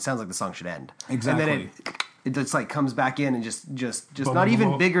the song. It sounds like the song should end. Exactly. And then it just like comes back in and just Boom, not boom, even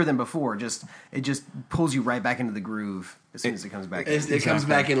boom. bigger than before. It just pulls you right back into the groove as soon as it comes back in. It comes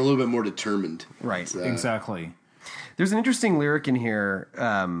back in a little bit more determined. Right. It's, exactly. There's an interesting lyric in here.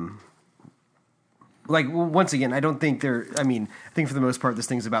 Once again, I don't think I think for the most part, this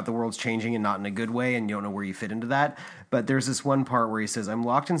thing's about the world's changing and not in a good way, and you don't know where you fit into that. But there's this one part where he says, "I'm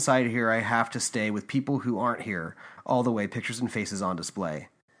locked inside here. I have to stay with people who aren't here all the way. Pictures and faces on display."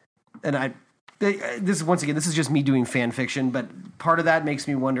 And this is just me doing fan fiction, but part of that makes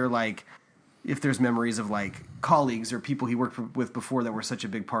me wonder, like, if there's memories of like colleagues or people he worked with before that were such a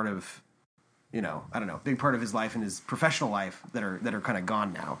big part of, I don't know, big part of his life and his professional life that are kind of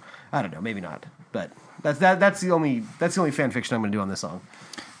gone now. I don't know, maybe not, but that's the only fan fiction I'm going to do on this song.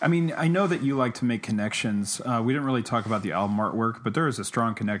 I mean, I know that you like to make connections. We didn't really talk about the album artwork, but there is a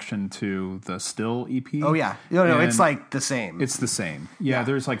strong connection to the Still EP. Oh yeah, no, And it's like the same. it's the same. Yeah, Yeah.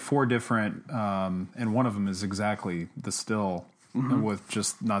 there's like 4 different, and one of them is exactly the Still with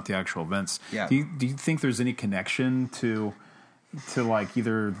just not the actual events. Yeah. Do you think there's any connection to like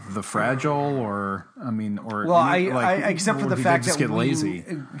either the Fragile or Well, any, except for or the did they fact just that get lazy.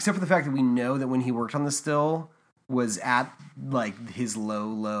 except for the fact that we know that when he worked on the Still was at like his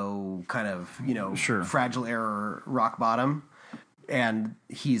low kind of Sure. fragile error rock bottom, and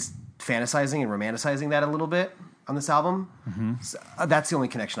he's fantasizing and romanticizing that a little bit on this album. So, that's the only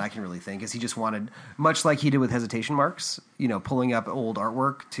connection I can really think is he just wanted, much like he did with Hesitation Marks, pulling up old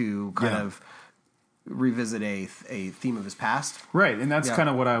artwork to kind Yeah. of revisit a theme of his past. Right, and that's Yeah. kind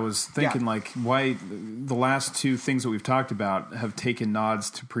of what I was thinking. Yeah. Like, why the last 2 things that we've talked about have taken nods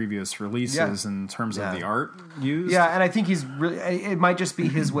to previous releases Yeah. in terms Yeah. of the art used. Yeah, and I think he's really. It might just be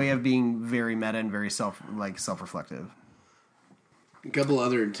his way of being very meta and very self-reflective. A couple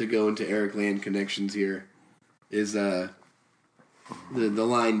other to go into Eric Land connections here is the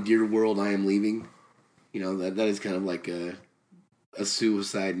line "Dear world, I am leaving." That is kind of like a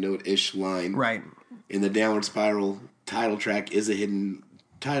suicide note-ish line. Right. And the Downward Spiral title track is a hidden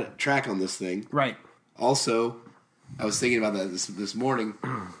track on this thing. Right. Also, I was thinking about that this morning.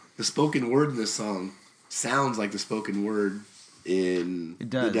 The spoken word in this song sounds like the spoken word in It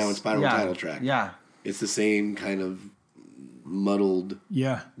does. the Downward Spiral title track. Yeah. It's the same kind of muddled,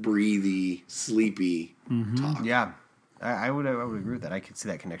 breathy, sleepy talk. Yeah. I would agree with that. I could see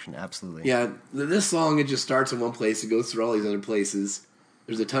that connection, absolutely. Yeah, this song, it just starts in one place. It goes through all these other places.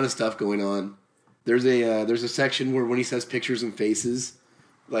 There's a ton of stuff going on. There's a section where when he says pictures and faces,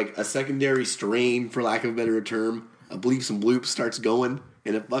 like a secondary strain, for lack of a better term, a bleeps and bloops starts going,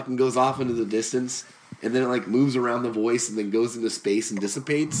 and it fucking goes off into the distance, and then it like moves around the voice and then goes into space and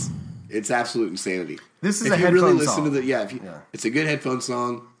dissipates. It's absolute insanity. This is if a you headphone really listen song. to the it's a good headphone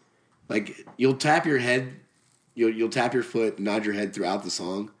song. Like you'll tap your head, you'll tap your foot, nod your head throughout the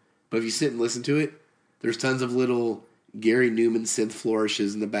song. But if you sit and listen to it, there's tons of little Gary Newman synth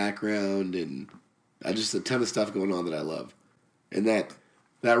flourishes in the background, and just a ton of stuff going on that I love. And that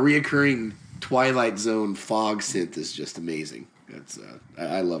reoccurring Twilight Zone fog synth is just amazing. That's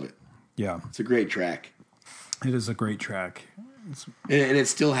I love it. Yeah. It's a great track. It is a great track. And it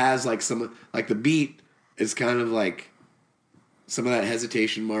still has like some, like the beat is kind of like some of that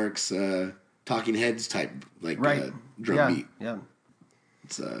Hesitation Marks, Talking Heads type like drum beat. Yeah.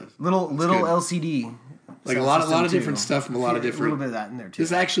 It's Little good. LCD. Like a lot of different stuff from a lot of different. A little bit of that in there too.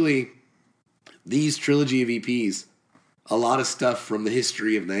 There's actually these trilogy of EPs. A lot of stuff from the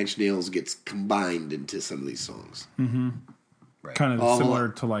history of Nine Inch Nails gets combined into some of these songs. Mm-hmm. Right. Kind of similar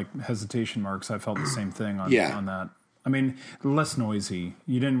to like Hesitation Marks. I felt the same thing on that. I mean, less noisy.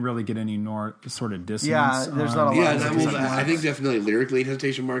 You didn't really get any sort of dissonance. Yeah, there's not a lot. I think definitely lyrically in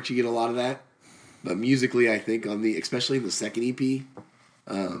Hesitation Marks you get a lot of that, but musically I think especially in the second EP,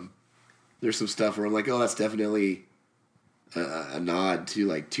 there's some stuff where I'm like, oh, that's definitely a nod to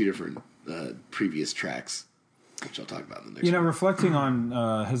like two different previous tracks, which I'll talk about in the next one. Reflecting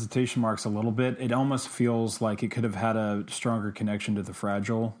on Hesitation Marks a little bit, it almost feels like it could have had a stronger connection to The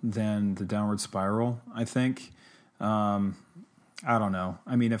Fragile than the Downward Spiral, I think. I don't know.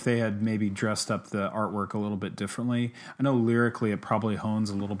 I mean, if they had maybe dressed up the artwork a little bit differently, I know lyrically it probably hones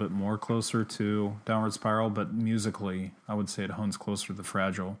a little bit more closer to Downward Spiral, but musically I would say it hones closer to The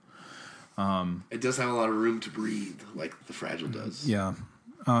Fragile. It does have a lot of room to breathe, like The Fragile does. Yeah.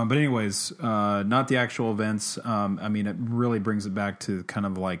 But anyways, not the actual events. I mean, it really brings it back to kind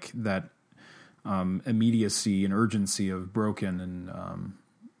of like that immediacy and urgency of Broken and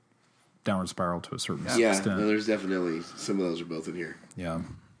Downward Spiral to a certain extent. Yeah, no, there's definitely some of those are both in here. Yeah.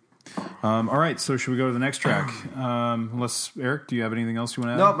 All right, so should we go to the next track? Eric, do you have anything else you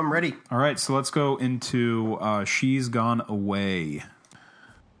want to add? Nope, I'm ready. All right, so let's go into She's Gone Away.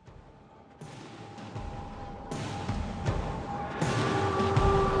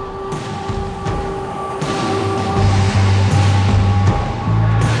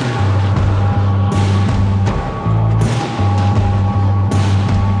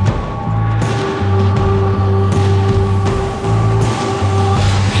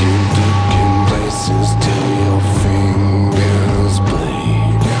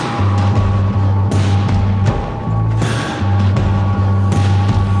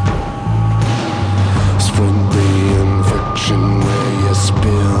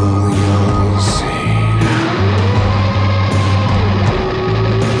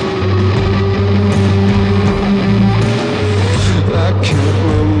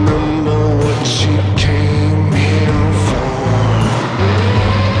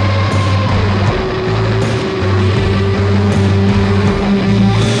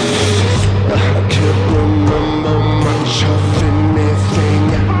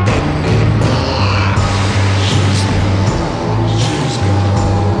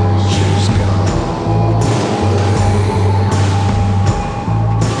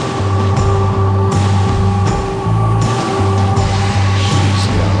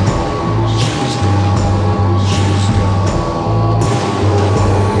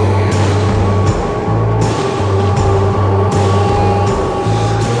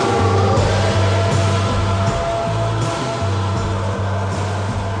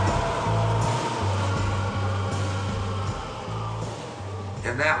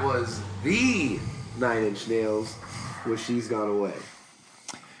 And that was the Nine Inch Nails with She's Gone Away.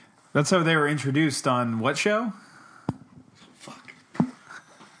 That's how they were introduced on what show? Fuck.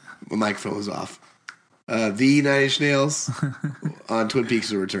 My microphone was off. The Nine Inch Nails on Twin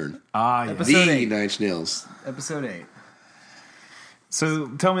Peaks: The Return. Ah, yeah. Episode The 8. Nine Inch Nails. Episode 8. So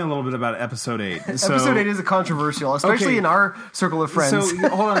tell me a little bit about episode 8. Episode 8 is a controversial, especially Okay. in our circle of friends. So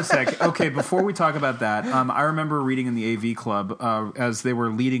hold on a sec. Okay, before we talk about that, I remember reading in the AV Club as they were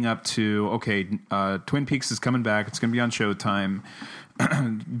leading up to, Twin Peaks is coming back. It's going to be on Showtime.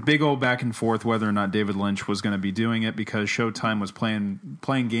 big old back and forth whether or not David Lynch was going to be doing it because Showtime was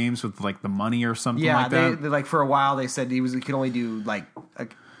playing games with like the money or something Yeah, like that. they like for a while they said he could only do like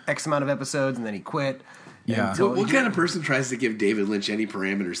X amount of episodes, and then he quit. Yeah. until What kind of person tries to give David Lynch any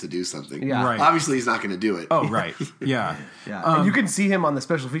parameters to do something? Yeah. Right. Obviously, he's not going to do it. Oh, right. Yeah. Yeah, and you can see him on the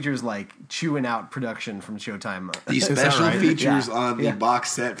special features like chewing out production from Showtime. The that special right? features Yeah. on the Yeah.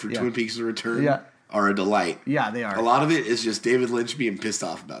 box set for Yeah. Twin Peaks: The Return Yeah. are a delight. Yeah, they are. A lot of it is just David Lynch being pissed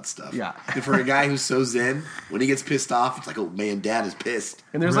off about stuff. Yeah. And for a guy who's so zen, when he gets pissed off, it's like, oh man, Dad is pissed.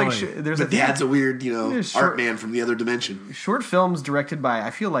 And there's Really? there's But Dad's a weird, Yeah, sure. art man from the other dimension. short films directed by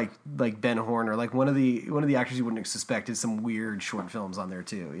I feel like Ben Horner, like one of the actors you wouldn't suspect is some weird short films on there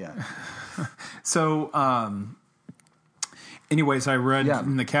too. Yeah, So, anyways, I read Yeah.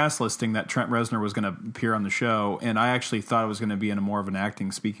 in the cast listing that Trent Reznor was going to appear on the show, and I actually thought it was going to be in a more of an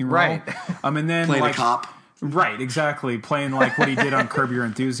acting speaking role. Right. And then Playing like, a cop. Right, exactly. Playing like what he did on Curb Your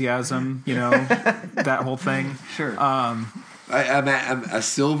Enthusiasm, that whole thing. sure. I'm a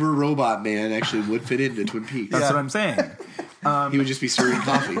silver robot man actually would fit into Twin Peaks. That's what I'm saying. He would just be serving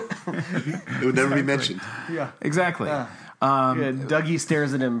coffee. It would never be mentioned. yeah. Exactly. Yeah, Dougie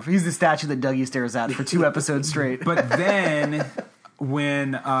stares at him. He's the statue that Dougie stares at for 2 episodes straight. But then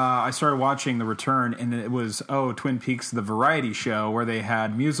when I started watching The Return, and it was Twin Peaks, the variety show where they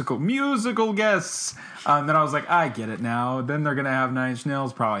had musical guests, then I was like, I get it now. Then they're gonna have Nine Inch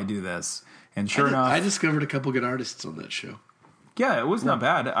Nails probably do this, and sure enough, I discovered a couple good artists on that show. yeah, it was not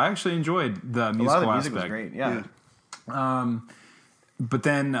bad. I actually enjoyed the musical a lot of the music aspect. was great. Yeah. But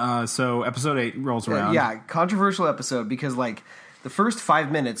then, so episode 8 rolls around. Yeah, controversial episode because like the first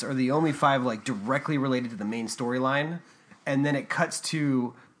 5 minutes are the only 5 like directly related to the main storyline, and then it cuts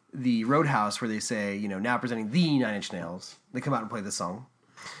to the Roadhouse where they say, now presenting the Nine Inch Nails. They come out and play the song.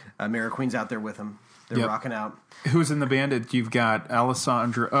 Mara Queen's out there with them. They're Yep. rocking out. Who's in the band? You've got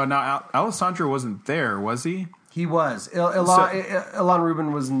Alessandro. No, Alessandro wasn't there, was he? He was. Ilan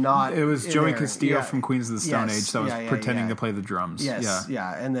Rubin was not. It was in Joey there. Castillo Yeah. from Queens of the Stone Yes. Age that was Yeah, yeah, pretending yeah. to play the drums. Yes,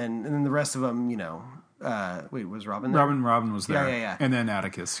 Yeah. and then the rest of them, wait, was Robin there? Robin was there. Yeah. And then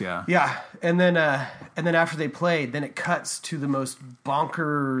Atticus, yeah. Yeah, and then after they played, then it cuts to the most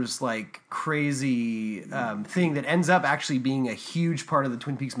bonkers, like crazy thing that ends up actually being a huge part of the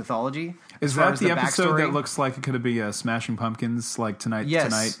Twin Peaks mythology. Is as far that as the episode backstory. that looks like it could be Smashing Pumpkins, like tonight? Yes,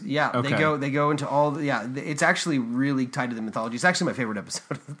 Tonight? yeah. Okay. They go into all. It's actually really tied to the mythology. It's actually my favorite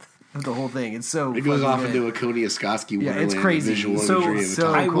episode of the whole thing. It's so It goes fucking off good. into a Konieskoski wonderland. it's crazy. Visual So, imagery of the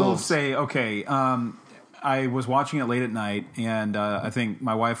so time. I cool. will say, okay, I was watching it late at night, and I think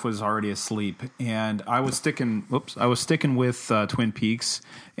my wife was already asleep, and I was sticking with Twin Peaks,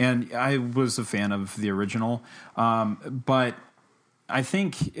 and I was a fan of the original, but I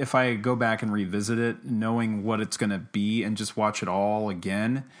think if I go back and revisit it, knowing what it's going to be, and just watch it all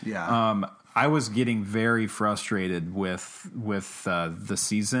again, Yeah. I was getting very frustrated with the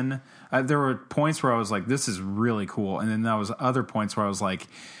season. There were points where I was like, "This is really cool," and then there was other points where I was like,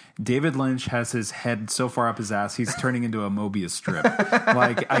 "David Lynch has his head so far up his ass, he's turning into a Mobius strip."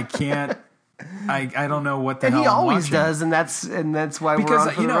 Like I can't. I don't know what the And hell he I'm always watching. does, and that's why we're Because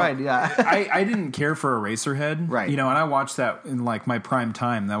on for the ride. Yeah. I didn't care for Eraserhead, Right. And I watched that in like my prime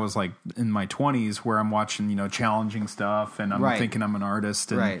time. That was like in my 20s, where I'm watching challenging stuff, and I'm Right. thinking I'm an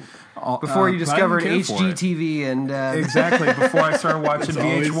artist, and Right. all- Before you but I discovered didn't care for it. HGTV and Exactly, before I started watching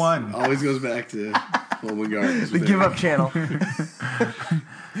Always- VH1. Always goes back to Home and Gardens. the Give Up channel.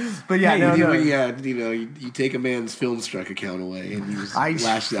 But yeah, Yeah, no. you take a man's Filmstruck account away and you just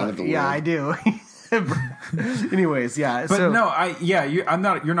lash out at the world. Yeah, I do. Anyways, yeah. But so, no,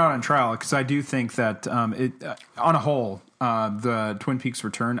 you're not on trial, because I do think that on a whole, the Twin Peaks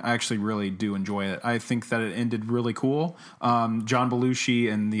Return, I actually really do enjoy it. I think that it ended really cool. John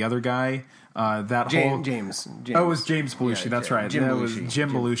Belushi and the other guy, James. Oh, it was James Belushi. Yeah, That's right. Jim That Belushi. was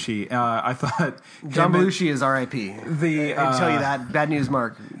Jim Belushi. I thought John him and- Belushi is R.I.P. The I tell you that. Bad news,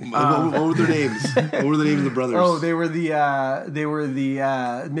 Mark. What were their names? What were the names of the brothers? Oh, they were the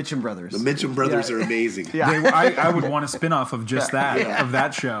Mitchum brothers. the Mitchum brothers Yeah. are amazing. Yeah. I would want a spin-off of just that of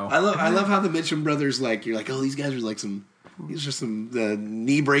that show. I love how the Mitchum brothers, like, you're like, oh, these guys are like these are some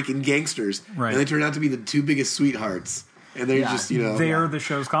knee breaking gangsters, Right. And they turn out to be the 2 biggest sweethearts, and they're Yeah. just They are the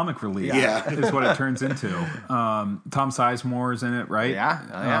show's comic relief. Yeah. is what it turns into. Tom Sizemore is in it, right? Yeah.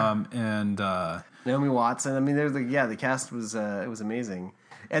 Oh, yeah. And Naomi Watts, and I mean, the cast was it was amazing,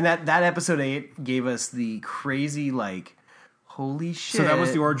 and that episode 8 gave us the crazy holy shit. so that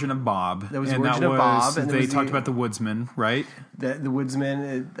was the origin of Bob. That was the and origin that of was, Bob, and there they was talked the- about the Woodsman, right? the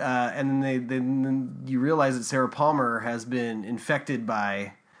Woodsman, and then you realize that Sarah Palmer has been infected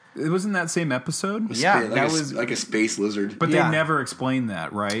by It was in that same episode, Yeah, like that a, was- like a space lizard. but Yeah. they never explained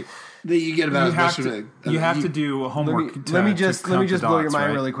that, right? You get about You as have much of to, it. you have to do homework. Let me to just count the blow your dots, mind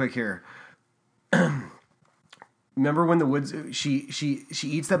right? really quick here. Remember when the woods she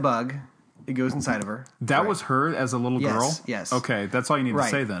eats that bug, it goes inside of her. That Right. was her as a little Yes, girl? yes. Okay, that's all you need to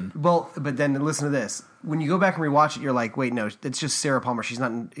say then. Well, but then listen to this. When you go back and rewatch it, you're like, wait, no, it's just Sarah Palmer. She's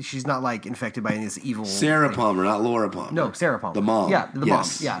not like infected by any of this evil. Sarah thing. Palmer, not Laura Palmer. No, Sarah Palmer. The mom. Yeah, the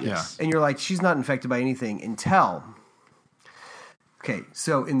Yes, mom. Yeah. yes. And you're like, she's not infected by anything until. Okay,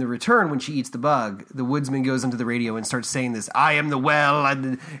 so in The Return, when she eats the bug, the woodsman goes onto the radio and starts saying this, I am the well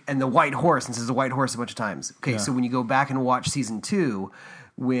and the white horse, and says the white horse a bunch of times. Okay, so when you go back and watch season 2,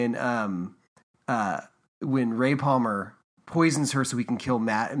 when Ray Palmer poisons her so he can kill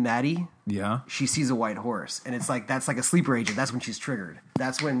Maddie, Yeah. she sees a white horse, and it's like that's like a sleeper agent. That's when she's triggered.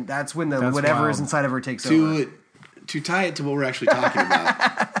 That's when the That's whatever wild. is inside of her takes over. To tie it to what we're actually talking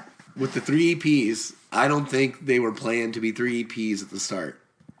about, with the 3 EPs, I don't think they were planned to be 3 EPs at the start,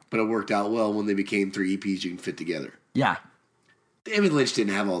 but it worked out well when they became 3 EPs you can fit together. Yeah, David Lynch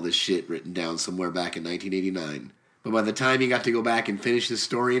didn't have all this shit written down somewhere back in 1989, but by the time he got to go back and finish his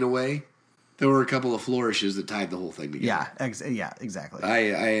story in a way, there were a couple of flourishes that tied the whole thing together. yeah, exactly. I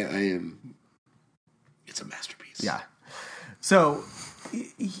am. It's a masterpiece. Yeah. So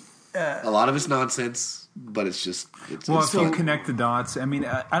A lot of it's nonsense, but it's just. Well, it's if you fun. connect the dots, I mean,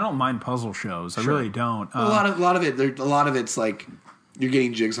 I don't mind puzzle shows. I really don't. A lot of it's like you're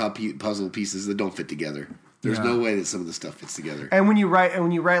getting jigsaw puzzle pieces that don't fit together. There's Yeah. no way that some of the stuff fits together. and when you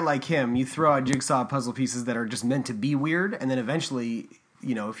write like him, you throw out jigsaw puzzle pieces that are just meant to be weird, and then eventually,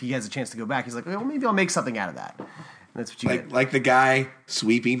 if he has a chance to go back, he's like, well, maybe I'll make something out of that. And that's what you get. Like the guy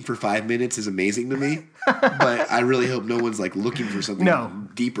sweeping for 5 minutes is amazing to me, but I really hope no one's like looking for something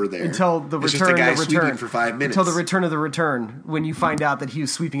deeper there Until the it's return, just a guy the sweeping return for 5 minutes. Until the return of the return, when you find out that he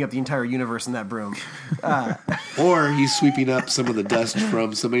was sweeping up the entire universe in that broom. Or he's sweeping up some of the dust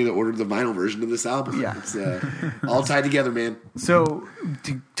from somebody that ordered the vinyl version of this album. Yeah. It's all tied together, man. So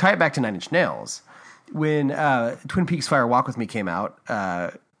to tie it back to Nine Inch Nails, when Twin Peaks Fire Walk With Me came out,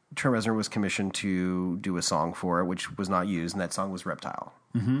 Trent Reznor was commissioned to do a song for it, which was not used, and that song was Reptile,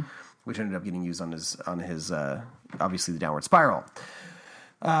 which ended up getting used on his obviously the Downward Spiral.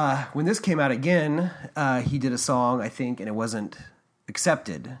 When this came out again, he did a song, I think, and it wasn't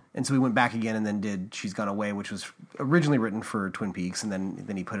accepted, and so he went back again and then did She's Gone Away, which was originally written for Twin Peaks, and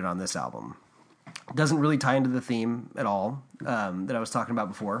then he put it on this album. Doesn't really tie into the theme at all that I was talking about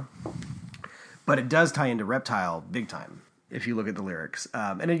before, but it does tie into Reptile big time if you look at the lyrics.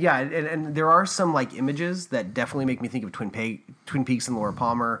 And there are some like images that definitely make me think of Twin Peaks and Laura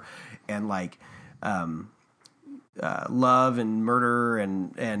Palmer, and like love and murder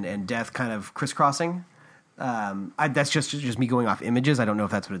and death kind of crisscrossing. That's just me going off images. I don't know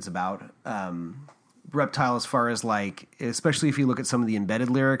if that's what it's about. Reptile, as far as like, especially if you look at some of the embedded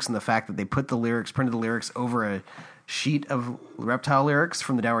lyrics and the fact that they printed the lyrics over a sheet of Reptile lyrics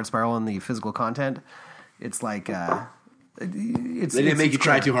from the Downward Spiral and the physical content, it's like They didn't make you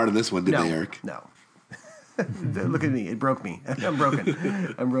try too hard on this one, did they, Eric? No. Look at me. It broke me. I'm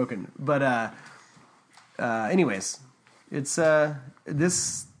broken. But anyways, it's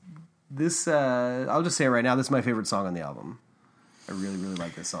this I'll just say it right now, this is my favorite song on the album. I really, really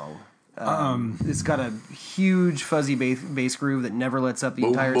like this song. It's got a huge fuzzy bass groove that never lets up the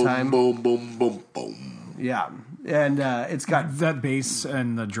entire time. Boom, boom, boom, boom. Yeah. And it's got that bass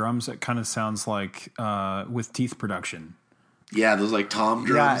and the drums, it kind of sounds like with Teeth production. Yeah, those like tom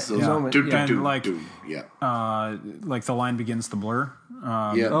drums. Yeah, those yeah. doo, doo, And doo, like- doo. Yeah. Like The Line Begins to Blur.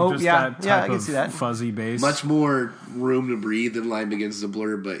 Yeah. Oh, just yeah. that Yeah, type I can of see that. fuzzy bass. Much more room to breathe than Line Begins to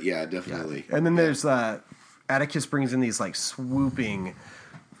Blur, but yeah, definitely. And then there's Atticus brings in these like swooping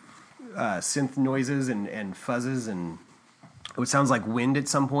synth noises and fuzzes, and it sounds like wind at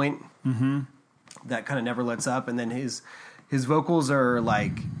some point. Mm-hmm. That kind of never lets up. And then his vocals are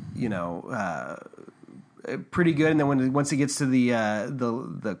like, pretty good. And then once he gets to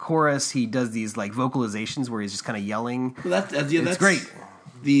the chorus, he does these like vocalizations where he's just kind of yelling. Well, that's great.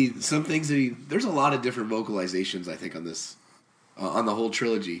 Some things that there's a lot of different vocalizations, I think, on this, on the whole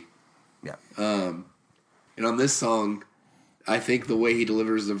trilogy. Yeah. And on this song, I think the way he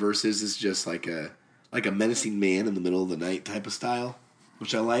delivers the verses is just like a menacing man in the middle of the night type of style,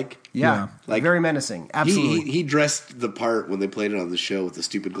 which I like. Yeah. Like, very menacing. Absolutely. He dressed the part when they played it on the show with the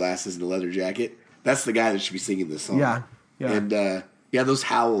stupid glasses and the leather jacket. That's the guy that should be singing this song. Yeah. Yeah. And those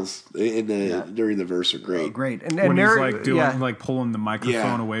howls during the verse are great. Oh, great. And when Mary, he's like doing yeah. like pulling the microphone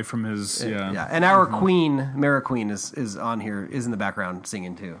Yeah. away from his Yeah, and our queen, Mara Queen, is on here, is in the background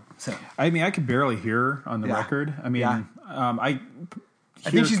singing too. So I mean, I could barely hear her on the Yeah. record. I mean, Yeah. I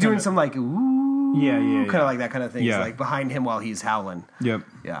think she's doing some like ooh, Yeah, kind of like that kind of thing. Yeah. Like behind him while he's howling. Yep.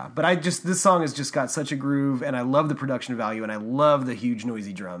 Yeah, but this song has just got such a groove, and I love the production value, and I love the huge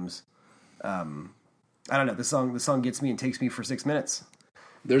noisy drums. I don't know, the song gets me and takes me for 6 minutes.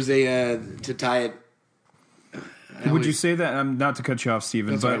 There's a to tie it. Would you say that, not to cut you off,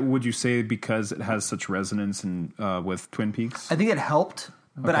 Steven, That's but all right. would you say because it has such resonance with Twin Peaks? I think it helped,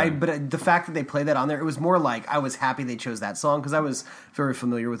 but Okay. the fact that they played that on there, it was more like I was happy they chose that song because I was very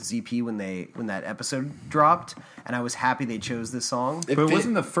familiar with ZP when that episode dropped, and I was happy they chose this song. It But it fit-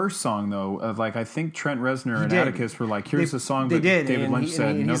 wasn't the first song though. Of like I think Trent Reznor and did. Atticus were like, "Here's the song." They but did. David and Lynch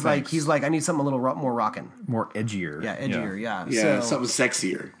said, "No thanks." he's like, I need something a little more rockin'. more edgier. Yeah, edgier. Yeah, Yeah, So- something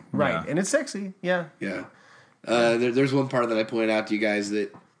sexier. right, Yeah. and it's sexy. Yeah, Yeah. There's one part that I pointed out to you guys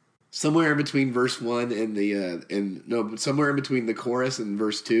that somewhere in between verse 1 and somewhere in between the chorus and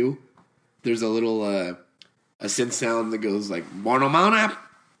verse 2, there's a little a synth sound that goes like monomona.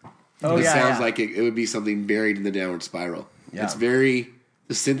 Oh It yeah, sounds yeah. like it would be something buried in the downward spiral. Yeah. It's very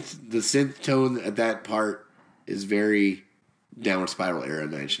the synth tone at that part is very downward spiral era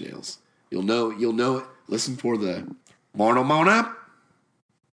Nine Inch Nails. You'll know it. Listen for the monomona.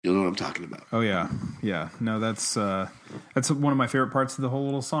 You'll know what I'm talking about. Oh yeah, yeah. No, that's one of my favorite parts of the whole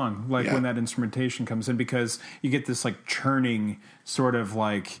little song. Like Yeah. when that instrumentation comes in, because you get this like churning sort of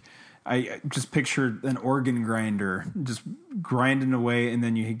like. I just picture an organ grinder just grinding away, and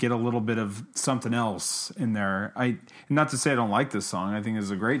then you get a little bit of something else in there. Not to say I don't like this song. I think it's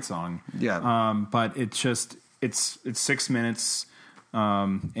a great song. Yeah. But it's 6 minutes,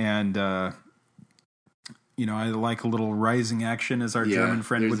 and I like a little rising action, as our German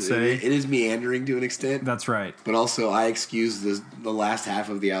friend would there's- say. It is meandering to an extent. That's right. But also, I excuse the last half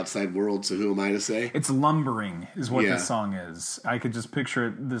of the outside world, so who am I to say? It's lumbering, is what Yeah. this song is. I could just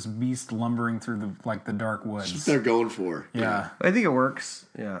picture this beast lumbering through the dark woods. What they're going for. Yeah. I think it works.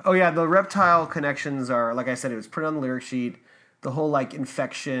 Yeah. Oh yeah, the reptile connections are like I said. It was printed on the lyric sheet. The whole like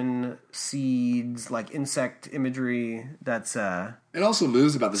infection, seeds, like insect imagery. That's It also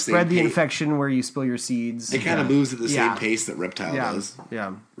moves about the same spread the pace. infection where you spill your seeds. It kind of moves at the Yeah. same pace that Reptile Yeah. does.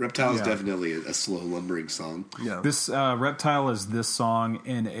 Yeah. Reptile is Yeah. definitely a slow lumbering song. Yeah. This Reptile is this song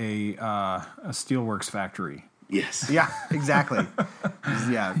in a steelworks factory. Yes. Yeah. Exactly.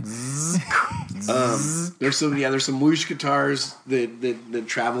 yeah. There's some whoosh guitars that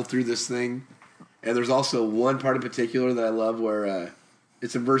travel through this thing, and there's also one part in particular that I love where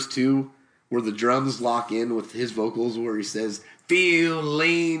it's in verse 2 where the drums lock in with his vocals where he says "feel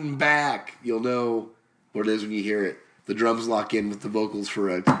lean back." You'll know what it is when you hear it. The drums lock in with the vocals for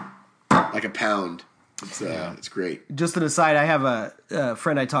a pound. It's great. Just an aside, I have a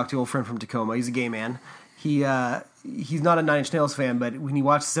friend I talked to, old friend from Tacoma. He's a gay man. He's not a Nine Inch Nails fan, but when he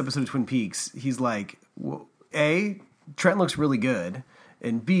watched this episode of Twin Peaks, he's like, well, A, Trent looks really good,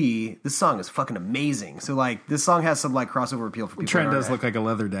 and B, this song is fucking amazing. So like, this song has some like crossover appeal for people. Trent that does are- look like a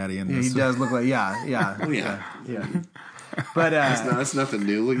leather daddy in He this. does look like yeah. Oh yeah. But That's nothing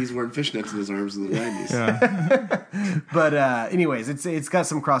new. Look, he's wearing fishnets in his arms in the 90s. but anyways, it's got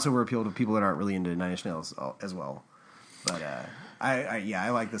some crossover appeal to people that aren't really into Nine Inch Nails as well. But I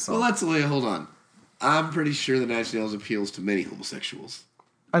like this song. Well, hold on. I'm pretty sure the Nine Inch Nails appeals to many homosexuals,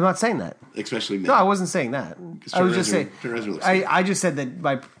 I'm not saying that. especially men. No, I wasn't saying that. I was just saying. Trent Reznor looks good. I just said that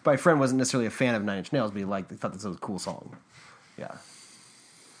my friend wasn't necessarily a fan of Nine Inch Nails, but he thought this was a cool song. Yeah.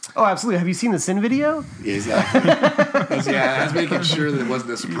 Oh, absolutely. Have you seen the Sin video? Yeah, exactly. I was making sure that it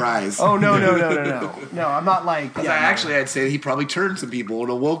wasn't a surprise. Oh no. No, I'm not like. Yeah, I'd say he probably turned some people and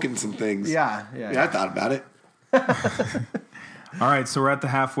awoken some things. Yeah. I thought about it. All right, so we're at the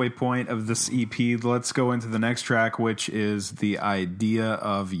halfway point of this EP. Let's go into the next track, which is The Idea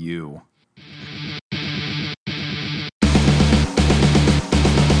of You.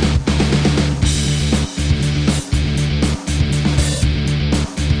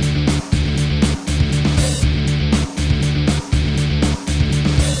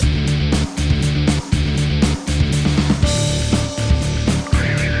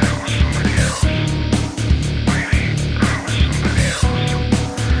 Maybe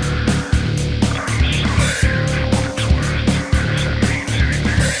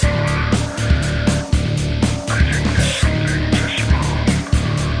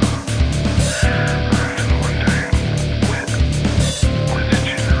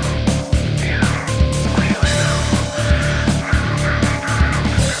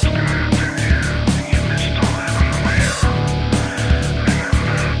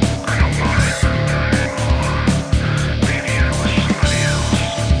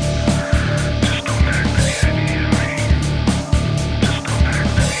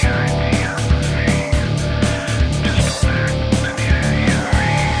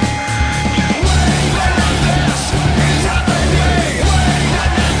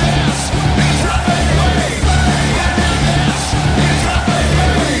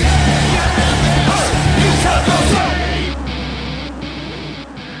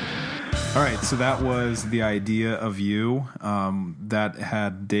All right, so that was The Idea of You. That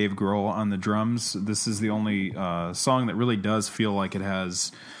had Dave Grohl on the drums. This is the only song that really does feel like it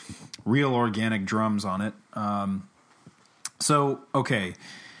has real organic drums on it. Okay.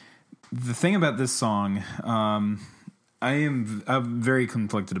 The thing about this song, I'm very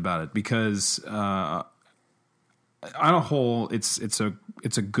conflicted about it because on a whole, it's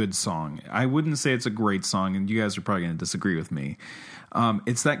a good song. I wouldn't say it's a great song, and you guys are probably going to disagree with me.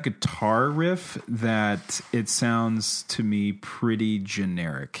 It's that guitar riff that it sounds to me pretty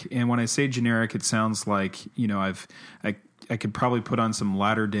generic. And when I say generic, it sounds like, you know, I could probably put on some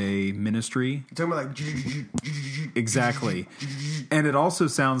Latter Day Ministry. You're talking about like Exactly. And it also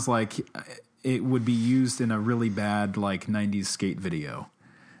sounds like it would be used in a really bad like 90s skate video.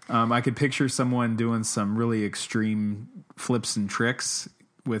 I could picture someone doing some really extreme flips and tricks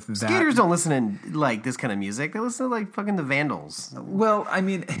with that. skaters don't listen to like this kind of music. They listen to like fucking the Vandals. Well, I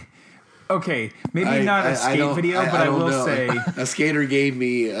mean, okay, maybe not a skate video, but I will know. say A skater gave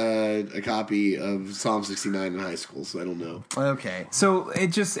me a copy of Psalm 69 in high school, so I don't know. Okay. so.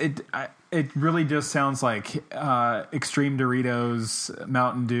 It really just sounds like Extreme Doritos,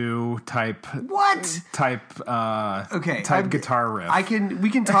 Mountain Dew type. What? Type? Okay. Type guitar riff. We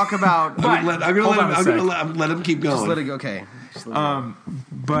can talk about. I'm hold on a sec. gonna let him keep going. Just let it go. Okay. Just let it go.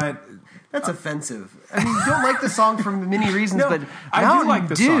 But That's offensive. I mean, you don't like the song for many reasons, but I Mountain do like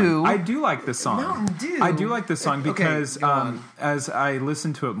the Dew, song. I do like the song. Mountain Dew. I do like the song Okay, because go on. as I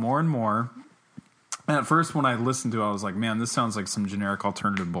listened to it more and more, and at first when I listened to it, I was like, man, this sounds like some generic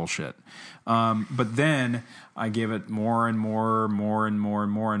alternative bullshit. But then I gave it more and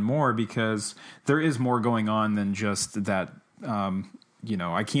more because there is more going on than just that.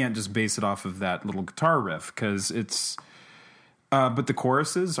 I can't just base it off of that little guitar riff because it's. But the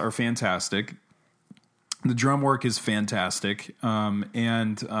choruses are fantastic. The drum work is fantastic,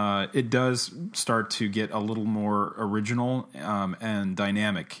 and it does start to get a little more original and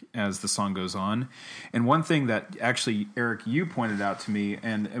dynamic as the song goes on. And one thing that actually, Eric, you pointed out to me,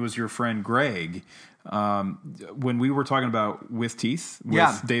 and it was your friend Greg, when we were talking about With Teeth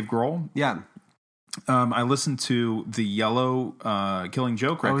with Dave Grohl. Yeah. I listened to the Yellow Killing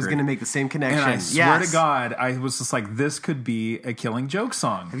Joke record. I was going to make the same connection. And I swear to God, I was just like, this could be a Killing Joke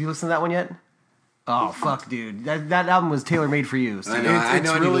song. Have you listened to that one yet? Oh, fuck, dude. That album was tailor-made for you. So I know. It's I need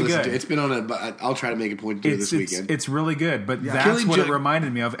really to listen good. to it. It's been on a. But I'll try to make a point to do it this weekend. It's really good, but that's Killing what it Joke-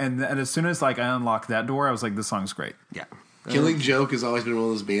 reminded me of. And as soon as like I unlocked that door, I was like, this song's great. Yeah. Killing Joke has always been one of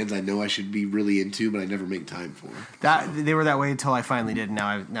those bands I know I should be really into, but I never make time for. They were that way until I finally did. Now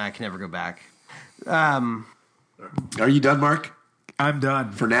I can never go back. Are you done, Mark? I'm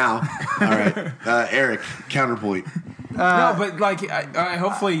done. For now. All right. Eric, counterpoint. No, but like, I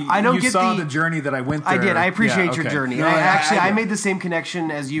hopefully I don't you get saw the- the journey that I went through. I did. I appreciate Yeah, your okay. journey. No, I know. made the same connection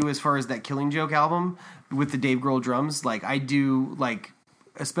as you as far as that Killing Joke album with the Dave Grohl drums. Like I do, like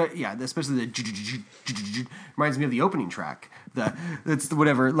especially the reminds me of the opening track. That's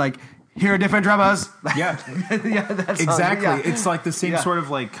whatever. Like here are different drummers. Yeah, Yeah, that song, exactly. yeah. It's like the same Yeah. sort of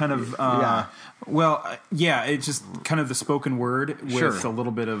like kind of. Yeah. It's just kind of the spoken word with Sure. a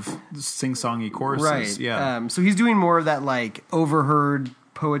little bit of sing-songy choruses. Right. Yeah. So he's doing more of that like overheard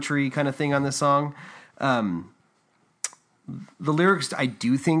poetry kind of thing on this song. The lyrics I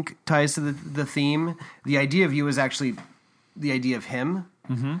do think ties to the theme. The idea of you is actually the idea of him,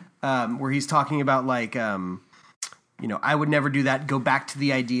 where he's talking about like, I would never do that. Go back to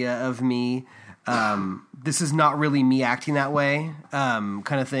the idea of me. This is not really me acting that way, kind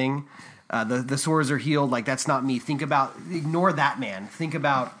of thing. The sores are healed. Like that's not me. Ignore that man. Think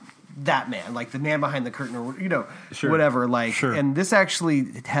about that man, like the man behind the curtain, or Sure. whatever. Like, Sure. and this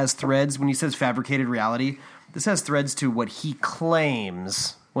actually has threads. When he says fabricated reality, this has threads to what he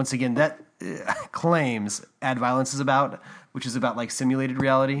claims. Once again, that claims Add Violence is about, which is about like simulated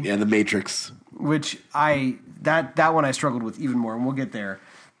reality. Yeah, The Matrix. Which that one I struggled with even more, and we'll get there.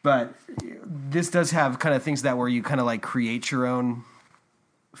 But this does have kind of things that where you kind of like create your own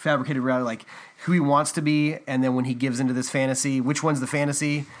fabricated reality, like who he wants to be, and then when he gives into this fantasy, which one's the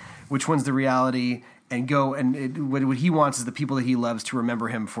fantasy, which one's the reality, and what he wants is the people that he loves to remember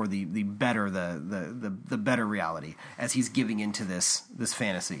him for the better the better reality as he's giving into this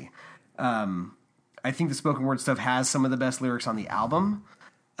fantasy. I think the spoken word stuff has some of the best lyrics on the album,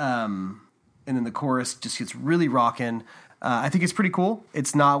 and then the chorus just gets really rockin'. I think it's pretty cool.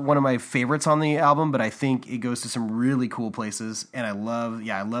 It's not one of my favorites on the album, but I think it goes to some really cool places, and I love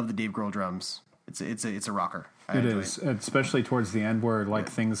the Dave Grohl drums. It's a rocker. I It enjoy is, especially towards the end where like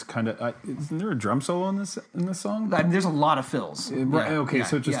things kind of. Isn't there a drum solo in this song? I mean, there's a lot of fills. Right, Yeah, okay, yeah,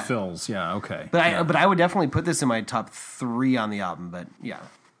 so it just yeah. fills. Yeah, okay. But yeah. I would definitely put this in my top 3 on the album. But yeah,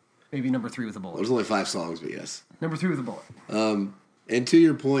 Maybe number 3 with a bullet. There's only 5 songs, but yes. Number 3 with a bullet. And to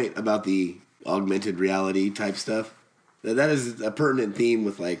your point about the augmented reality type stuff, that is a pertinent theme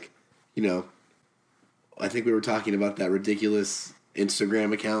with, like, you know, I think we were talking about that ridiculous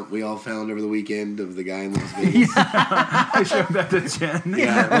Instagram account we all found over the weekend of the guy in Las Vegas. I showed that to Jen.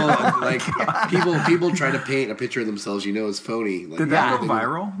 Yeah, well, like people try to paint a picture of themselves, you know, as phony. Like, Did that go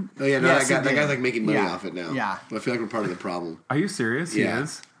viral? Oh yeah, no, Yes, that it guy's did. like making money Yeah. off it now. Yeah. I feel like we're part of the problem. Are you serious? Yeah. He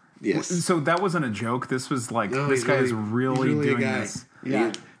is? Yes. So that wasn't a joke. This was like, No, this he's guy is he's really a doing guy. this.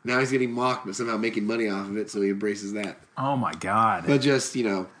 Yeah. Now he's getting mocked, but somehow making money off of it, so he embraces that. Oh my God. But just, you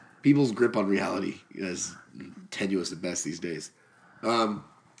know, people's grip on reality is tenuous at best these days.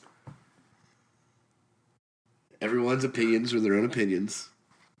 Everyone's opinions are their own opinions,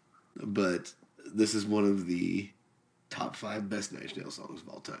 but this is one of the top 5 best Nine Inch Nails songs of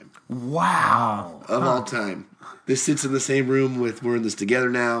all time. Wow. Of all time. This sits in the same room with We're in This Together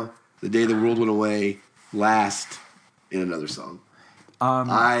Now, The Day the World Went Away, Last, in another song.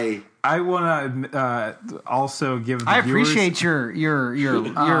 I want to also give the I viewers, appreciate your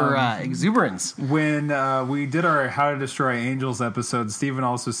exuberance. when we did our How to Destroy Angels episode, Steven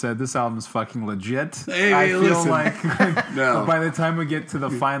also said this album's fucking legit. Hey, I feel listen. like No. by the time we get to the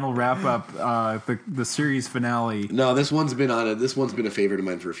final wrap up, the series finale, No, this one's been a favorite of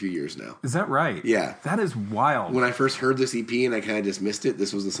mine for a few years now. is that right? Yeah. That is wild. When I first heard this EP and I kind of dismissed it,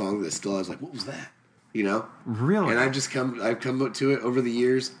 this was the song that still I was like, what was that? You know? Really? And I've come to it over the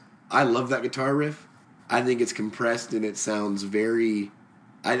years. I love that guitar riff. I think it's compressed and it sounds very.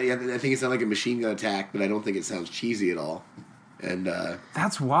 I think it sounds like a Machine Gun Attack, but I don't think it sounds cheesy at all. And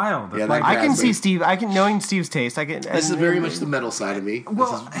That's wild. Yeah, Like, that I can That's see like- Steve. Knowing Steve's taste. I can. this is very much the metal side of me.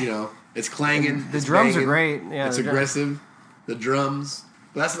 Well, this is, you know, it's clanging. the it's drums are banging, great. Yeah, it's the drums. aggressive. The drums.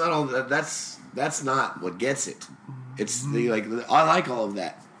 But that's not all. That's not what gets it. It's the like. I like all of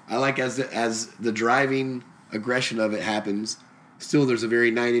that. I like as the driving aggression of it happens. Still, there's a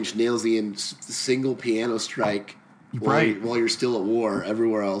very Nine Inch Nailsian single piano strike Right. while you're still at war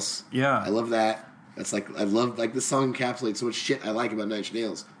everywhere else. Yeah. I love that. That's like I love like this song encapsulates so much shit I like about Nine Inch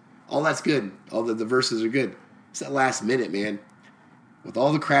Nails. All that's good. All the verses are good. It's that last minute, man, with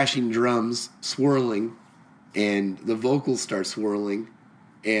all the crashing drums swirling, and the vocals start swirling,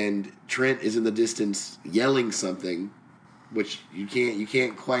 and Trent is in the distance yelling something, which you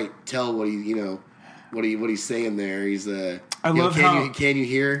can't quite tell what he's saying there. He's I love how- can you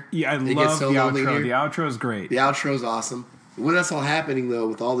hear? yeah, I It gets love so the lonely outro. here. The outro is great. The outro's awesome. When that's all happening, though,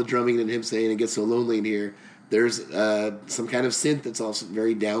 with all the drumming and him saying it gets so lonely in here, there's some kind of synth that's also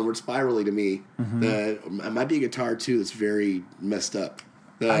very downward spirally to me. It might be a guitar, too, that's very messed up.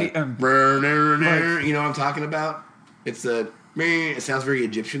 I am- You know what I'm talking about? It's it sounds very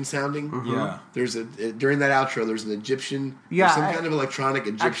Egyptian sounding. Yeah. There's during that outro, there's an Egyptian, Yeah, there's some I- kind of electronic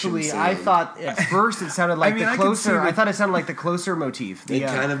Egyptian Actually, sound. I thought at first it sounded like I mean, the I can see closer. the- I thought it sounded like the closer motif. it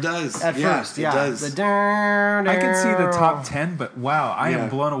kind of does. at first. Yeah, it does. The I can see the top 10, but wow, I Yeah. am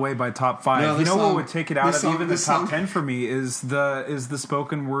blown away by top 5. No, you this know what song- would take it out this of song- even the this top song- 10 for me is the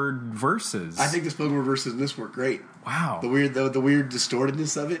spoken word verses. I think the spoken word verses in this work great. wow. The weird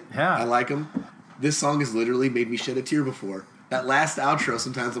distortedness of it. Yeah. I like them. This song has literally made me shed a tear before. That last outro,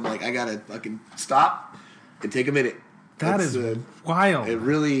 sometimes I'm like, I gotta fucking stop and take a minute. That That's, is wild. It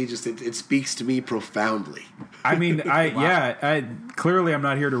really just it speaks to me profoundly. I mean, clearly I'm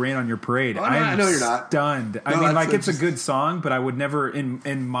not here to rain on your parade. Oh, no, I'm I know you're not. stunned. I No, mean, that's like it's just- a good song, but I would never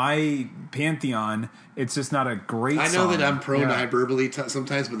in my pantheon. It's just not a great. I know song. that I'm prone to Yeah. hyperbole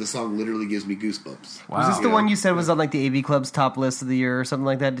sometimes, but the song literally gives me goosebumps. Wow. Was this the Yeah. one you said was on like the AV Club's top list of the year or something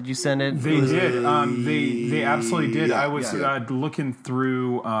like that? Did you send it? They did. They absolutely did. Yeah, I was yeah. looking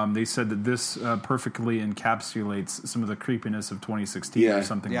through. They said that this perfectly encapsulates some of the creepiness of 2016 Yeah. or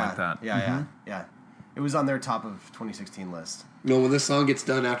something yeah, like that. yeah. It was on their top of 2016 list. No, when this song gets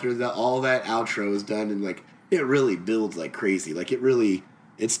done after all that outro is done, and like it really builds like crazy. Like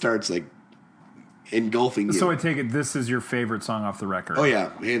it starts like engulfing you. So I take it this is your favorite song off the record. Oh yeah,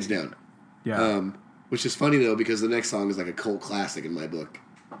 hands down. Yeah. Which is funny though because the next song is like a cult classic in my book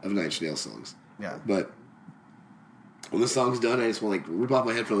of Nine Inch Nails songs. Yeah. But when this song's done, I just want to like rip off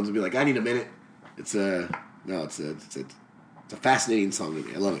my headphones and be like, I need a minute. It's a fascinating song to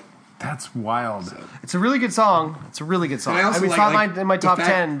me. I love it. That's wild. It's a really good song. It's a really good song. And I also mean, it's like- not like, in my the top fact-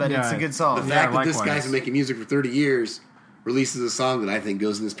 10, but it's Yeah. a good The song. fact that this likewise. guy's been making music for 30 years releases a song that I think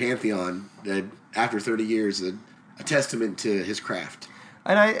goes in this pantheon that after 30 years a testament to his craft.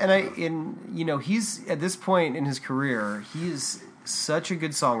 He's at this point in his career, he is such a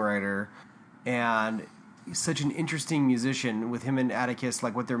good songwriter and he's such an interesting musician. With him and Atticus,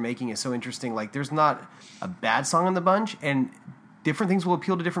 like what they're making is so interesting. Like there's not a bad song in the bunch, and different things will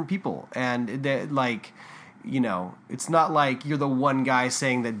appeal to different people, and like. You know, it's not like you're the one guy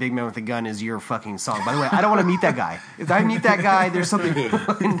saying that Big Man with a Gun is your fucking song. By the way, I don't want to meet that guy. If I meet that guy, there's something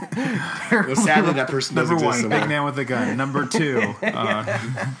Well, sadly, that person doesn't Number exist one, Big somewhere. Man with a Gun. Number two,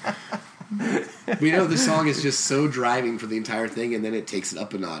 We know the song is just so driving for the entire thing, and then it takes it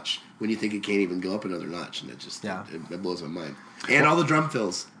up a notch when you think it can't even go up another notch, and it just it blows my mind. And all the drum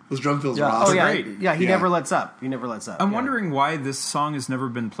fills. Those drum fills are awesome. great. He never lets up. He never lets up. I'm wondering why this song has never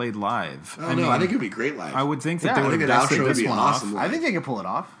been played live. I don't know. I think it would be great live. I would think that Yeah, they I would think have that dusted outro would this be one awesome. off. I think they can pull it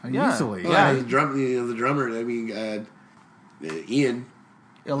off. Easily. Yeah. The drummer. I mean, Ian.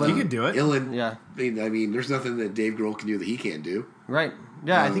 He could do it. Ilan. Yeah. I mean, there's nothing that Dave Grohl can do that he can't do. Right.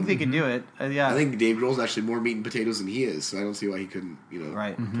 Yeah, I think they can do it. Yeah. I think Dave Grohl's actually more meat and potatoes than he is, so I don't see why he couldn't,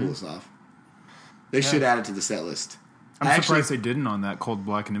 Right. pull this off. They should add it to the set list. I'm surprised they didn't on that Cold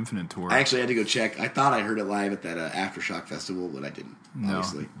Black and Infinite tour. I actually had to go check. I thought I heard it live at that Aftershock festival, but I didn't. no,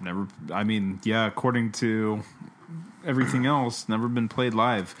 Obviously, never. I mean, yeah, according to everything else, never been played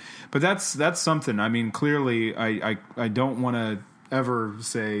live. But that's something. I mean, clearly, I don't want to ever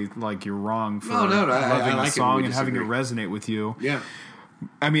say like you're wrong for No, I loving like a it song when we and having it disagree. resonate with you. yeah.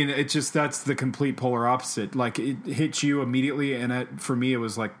 I mean, it's just that's the complete polar opposite. Like it hits you immediately, and for me, it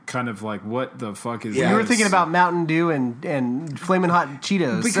was like kind of like, what the fuck is? Yeah. this? You were thinking about Mountain Dew and Flamin' Hot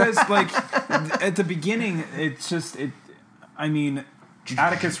Cheetos. because like at the beginning, it's just it. I mean,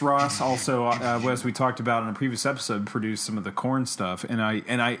 Atticus Ross also, as we talked about in a previous episode, produced some of the Korn stuff, and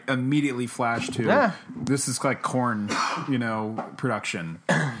I immediately flashed to this is like Korn, production,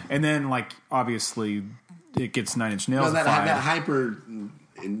 and then like obviously it gets Nine Inch Nails. No, that hyper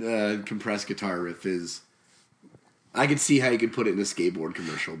compressed guitar riff is. I could see how you could put it in a skateboard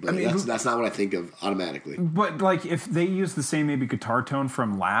commercial, but that's not what I think of automatically. But like if they used the same maybe guitar tone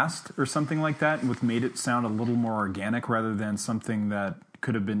from Last or something like that, which made it sound a little more organic rather than something that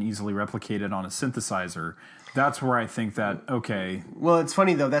could have been easily replicated on a synthesizer, that's where I think that Well, it's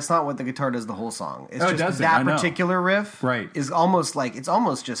funny though. That's not what the guitar does the whole song. It's Oh, it just doesn't, I that know. particular riff, Right. Is almost like it's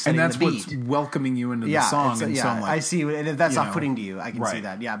almost just and setting that's the what's beat. welcoming you into the song. it's- And so I'm like, I see. And if that's you know, off-putting to you, I can see right.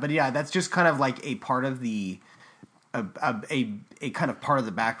 that. Yeah, but yeah, that's just kind of like a part of the a kind of part of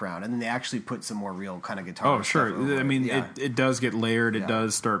the background, and then they actually put some more real kind of guitar. oh stuff sure. over I mean, yeah. it does get layered. It Yeah.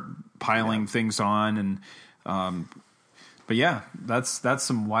 does start piling things on, and but yeah, that's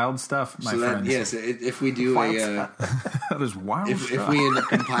some wild stuff, my So that friends. yes, if we do That is wild if stuff. we end up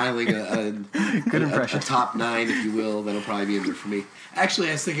compiling Good a impression. top 9, if you will, that'll probably be in there for me. Actually,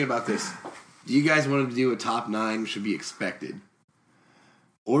 I was thinking about this. Do you guys want to do a top 9 should be expected,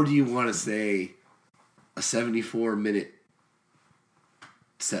 or do you want to say a 74-minute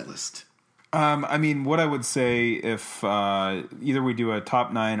set list? I mean, what I would say if either we do a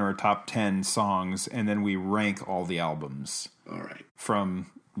top 9 or a top 10 songs, and then we rank all the albums All right, from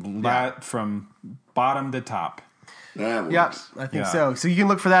from bottom to top. that works. Yeah, I think Yeah. so. So you can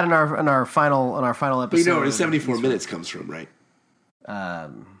look for that in our final episode. But you know where the 74 minutes comes from, right?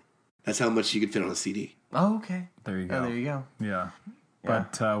 Um, That's how much you could fit on a CD. oh, okay. There you go. Oh, there you go. Yeah.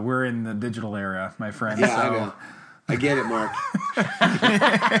 But we're in the digital era, my friend. Yeah, so I know. I get it, Mark.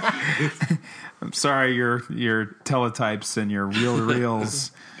 I'm sorry, your teletypes and your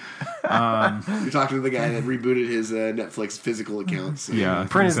reel-to-reels. You're talking to the guy that rebooted his Netflix physical account. So. Yeah,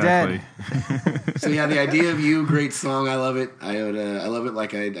 Print is dead. So yeah, the idea of you, great song. I love it. I love it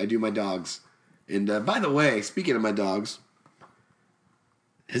like I do my dogs. And by the way, speaking of my dogs,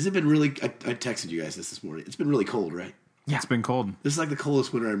 has it been really? I texted you guys this morning. It's been really cold, right? It's been cold. This is like the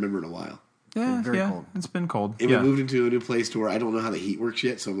coldest winter I remember in a while. Yeah, very cold. It's been cold. And yeah. we moved into a new place to where I don't know how the heat works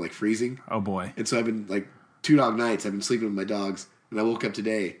yet, so I'm like freezing. Oh boy. And so I've been like 2 dog nights. I've been sleeping with my dogs, and I woke up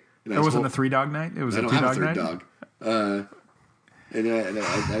today. And It wasn't a 3-dog night. It was I a don't 2-dog have a third night. dog.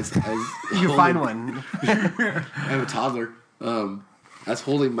 I You can find one. I have a toddler. I was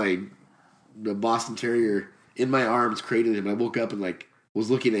holding the Boston Terrier in my arms, cradling him. I woke up and like was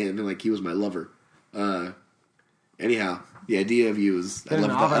looking at him and like he was my lover. Anyhow, the idea of you is I Been in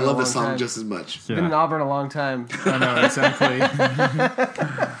love Auburn a the long song time. just as much. Been in Auburn a long time. I know exactly.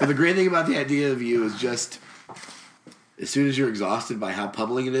 But the great thing about the idea of you is just as soon as you're exhausted by how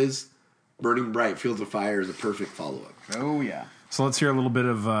pummeling it is, Burning Bright Fields of Fire is a perfect follow up. Oh yeah. So let's hear a little bit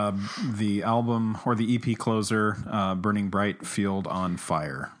of the album or the EP closer, Burning Bright Field on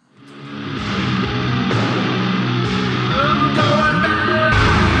Fire.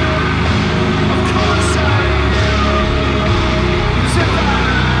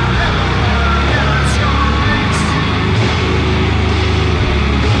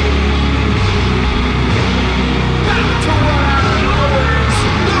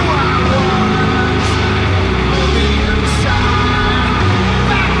 Inside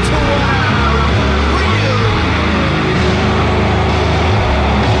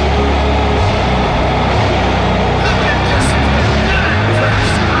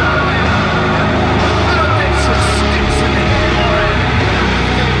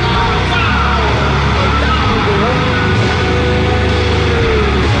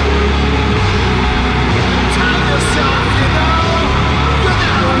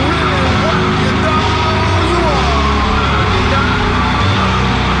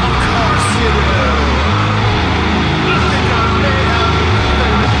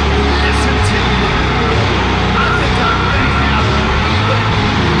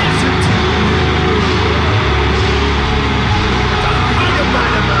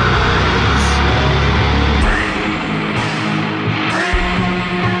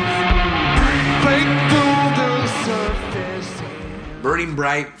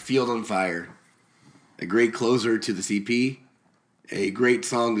write Field on Fire. A great closer to the CP. A great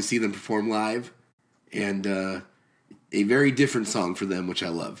song to see them perform live. And a very different song for them, which I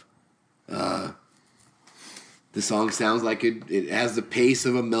love. The song sounds like it has the pace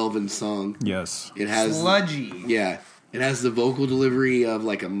of a Melvin song. Yes. It has Sludgy. Yeah. It has the vocal delivery of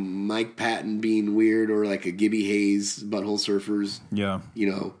like a Mike Patton being weird or like a Gibby Hayes, Butthole Surfers. Yeah.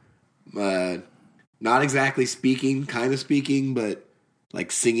 Not exactly speaking, kind of speaking, but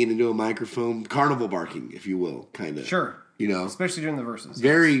like singing into a microphone. Carnival barking, if you will, kind of. Sure. Especially during the verses.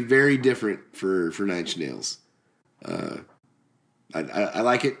 Very, very different for Nine Inch Nails. I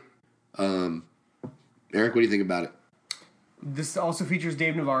like it. Eric, what do you think about it? This also features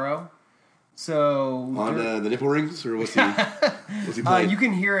Dave Navarro. So On the nipple rings, or what's he playing? you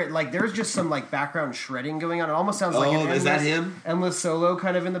can hear it, like there's just some like background shredding going on. It almost sounds like an is that him? endless solo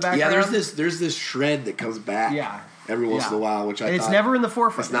kind of in the background. Yeah, there's this shred that comes back. Yeah. Every once in a while, which it's never in the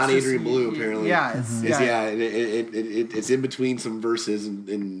forefront. It's not Adrian Blue, apparently. Yeah, it's in between some verses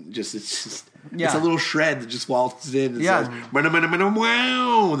and it's a little shred that just waltzes in and says wow,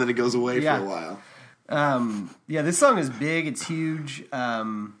 and then it goes away for a while. This song is big. It's huge.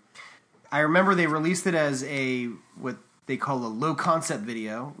 I remember they released it as what they call a low concept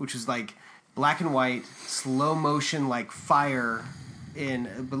video, which is like black and white, slow motion, like fire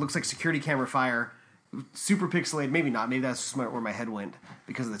but looks like security camera fire. Super pixelated, maybe not. Maybe that's just where my head went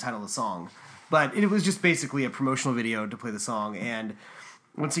because of the title of the song. But it was just basically a promotional video to play the song. And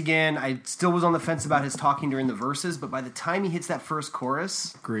once again, I still was on the fence about his talking during the verses, but by the time he hits that first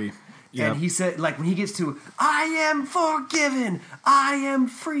chorus, Agree. and he said, like when he gets to, I am forgiven, I am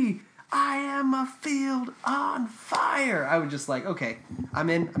free, I am a field on fire. I was just like, okay, I'm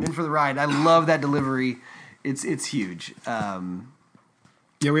in for the ride. I love that delivery. It's huge.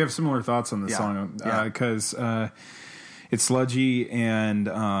 Yeah, we have similar thoughts on this song because it's sludgy and,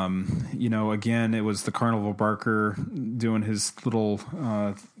 again, it was the Carnival Barker doing his little,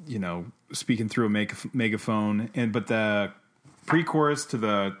 speaking through a megaphone, but the pre-chorus to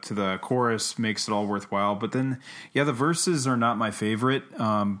the chorus makes it all worthwhile. But then, the verses are not my favorite,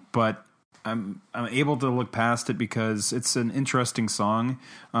 but I'm able to look past it because it's an interesting song.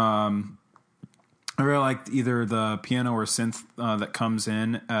 I really liked either the piano or synth that comes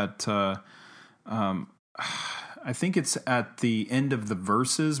in at, I think it's at the end of the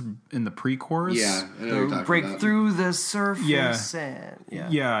verses in the pre-chorus. Yeah, I know what you're talking break about. through the surface.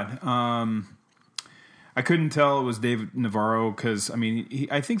 I couldn't tell it was Dave Navarro because,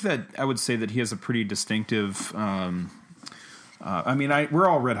 I think that I would say that he has a pretty distinctive... we're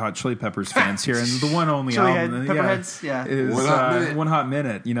all Red Hot Chili Peppers fans here, and the one only album Pepperheads, is One Hot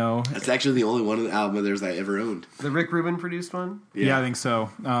Minute. That's actually the only one of the album of theirs I ever owned. The Rick Rubin produced one? Yeah, I think so.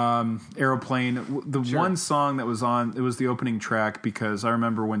 Aeroplane. The one song that was on, it was the opening track because I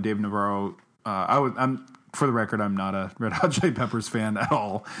remember when Dave Navarro, I'm for the record, I'm not a Red Hot Chili Peppers fan at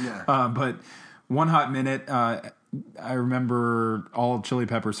all. Yeah. But One Hot Minute, I remember all Chili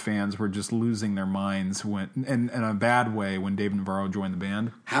Peppers fans were just losing their minds in a bad way when Dave Navarro joined the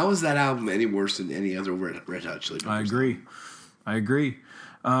band. How is that album any worse than any other Red Hot Chili Peppers? I agree.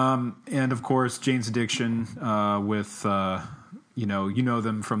 And of course, Jane's Addiction with you know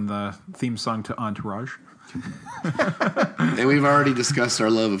them from the theme song to Entourage. And we've already discussed our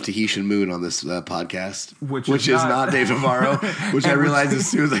love of Tahitian Moon on this podcast, which is not Dave Navarro, which I realized as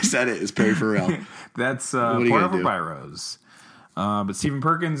soon as I said it is Perry Farrell. That's Porno for Pyros. But Stephen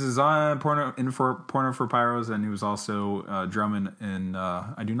Perkins is on Porno for Pyros, and he was also drumming in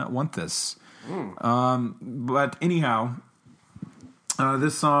I Do Not Want This. But anyhow,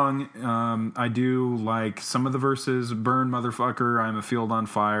 this song, I do like some of the verses. Burn, motherfucker, I'm a field on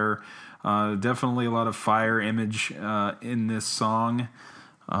fire. Definitely a lot of fire image in this song.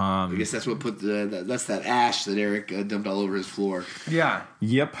 I guess that's what that's that ash that Eric dumped all over his floor. Yeah.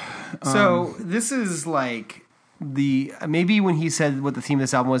 Yep. So this is like maybe when he said what the theme of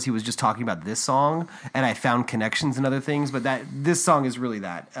this album was, he was just talking about this song, and I found connections and other things. But this song is really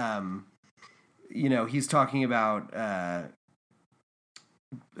that. He's talking about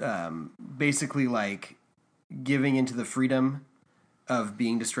basically like giving into the freedom of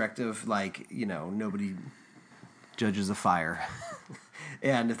being destructive, like, nobody judges a fire.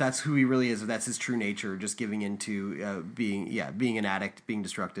 And if that's who he really is, if that's his true nature, just giving into being an addict, being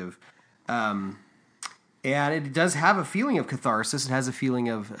destructive. And it does have a feeling of catharsis. It has a feeling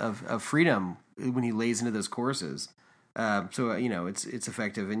of freedom when he lays into those choruses. So it's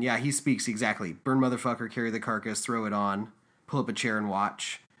effective. And he speaks exactly. Burn, motherfucker, carry the carcass, throw it on, pull up a chair and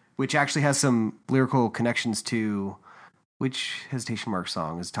watch, which actually has some lyrical connections to... Which Hesitation Mark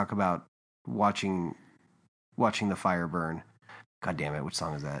song is talk about watching the fire burn? God damn it, which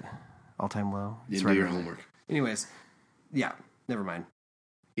song is that? All Time Low? You It's do right your over there. homework. Anyways, yeah, never mind.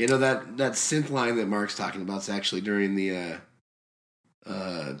 You know that synth line that Mark's talking about is actually during the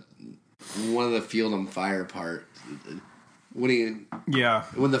one of the Field on Fire part. When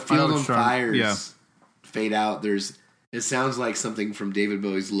the Field on Fires fade out, it sounds like something from David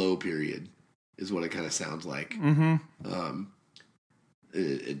Bowie's Low period, is what it kind of sounds like. Mm-hmm.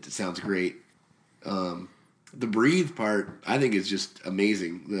 It sounds great. The Breathe part, I think, is just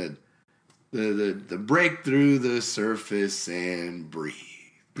amazing. The break through the surface and breathe.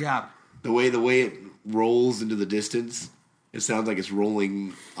 Yeah. The way it rolls into the distance, it sounds like it's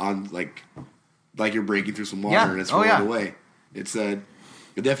rolling on like you're breaking through some water and it's rolling away. It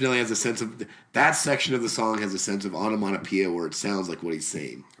definitely has a sense of that section of the song has a sense of onomatopoeia where it sounds like what he's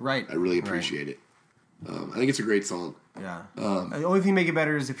saying. Right. I really appreciate it. I think it's a great song. Yeah. The only thing to make it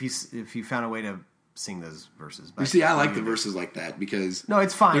better is if you found a way to sing those verses. You see, I like the verses like that because no,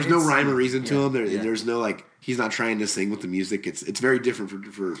 it's fine. There's no rhyme or reason to them. There's no like he's not trying to sing with the music. It's very different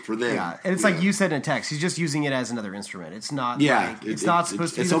for them. Yeah, and it's like you said in a text. He's just using it as another instrument. It's not. Yeah, like, it's not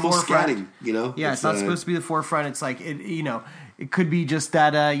supposed to be it's the almost forefront. scatting. You know. Yeah, it's not supposed to be the forefront. It's like it could be just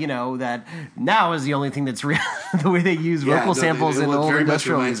that that now is the only thing that's real. The way they use vocal samples in old very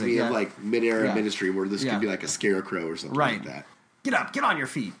industrial much reminds music. me of like mid-era Ministry, where this could be like a scarecrow or something like that. Get up, get on your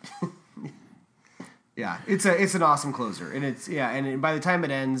feet. Yeah, it's an awesome closer, and and by the time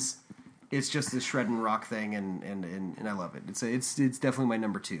it ends, it's just this shred and rock thing, and I love it. It's definitely my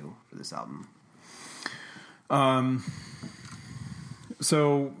number 2 for this album.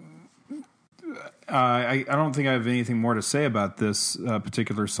 So I don't think I have anything more to say about this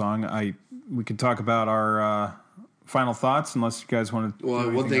particular song. We could talk about our final thoughts, unless you guys want to. Well,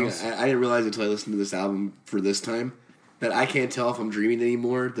 one thing I didn't realize until I listened to this album for this time that I can't tell if I'm dreaming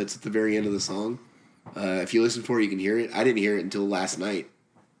anymore. That's at the very end of the song. If you listen for it, you can hear it. I didn't hear it until last night.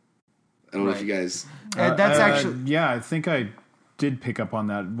 I don't know if you guys. That's actually I think I did pick up on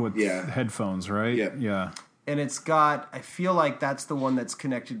that with headphones, right? Yep. Yeah. And it's got. I feel like that's the one that's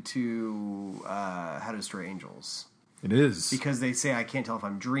connected to How to Destroy Angels. It is because they say I can't tell if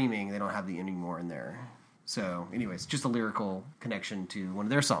I'm dreaming. They don't have the anymore in there. So, anyways, just a lyrical connection to one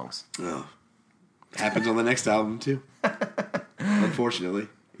of their songs. Oh, happens on the next album too. Unfortunately.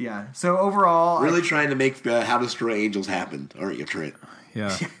 Yeah. So overall, really trying to make How to Destroy Angels happen, aren't you, Trent?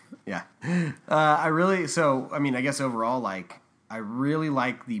 Yeah. Yeah. I guess overall, like, I really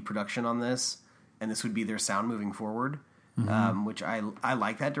like the production on this, and this would be their sound moving forward, which I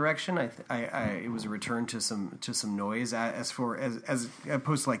like that direction. It was a return to some noise as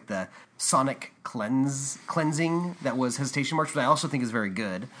opposed to like the sonic cleansing that was Hesitation March, which I also think is very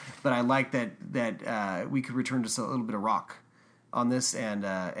good. But I like that we could return to a little bit of rock on this and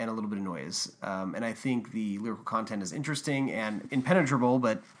a little bit of noise. And I think the lyrical content is interesting and impenetrable,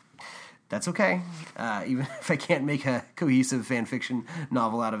 but that's okay. Even if I can't make a cohesive fan fiction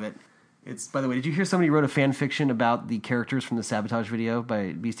novel out of it. It's, by the way, did you hear somebody wrote a fan fiction about the characters from the Sabotage video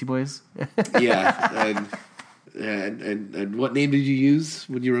by Beastie Boys? Yeah. And what name did you use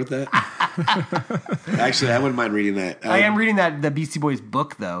when you wrote that? Actually, I wouldn't mind reading that. I am reading the Beastie Boys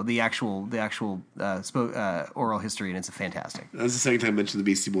book, though, the actual oral history, and it's fantastic. That was the second time I mentioned the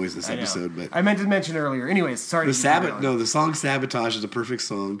Beastie Boys in this episode, but I meant to mention earlier. Anyways, sorry. The song "Sabotage" is a perfect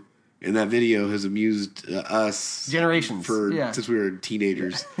song, and that video has amused us generations since we were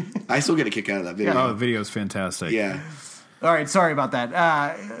teenagers. I still get a kick out of that video. Oh, the video is fantastic. Yeah. All right, sorry about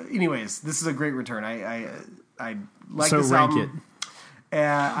that. Anyways, this is a great return. I like this album.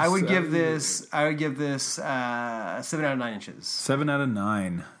 I would give this 7 out of 9 inches. 7 out of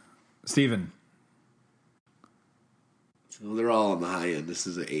 9. Steven. So they're all on the high end. This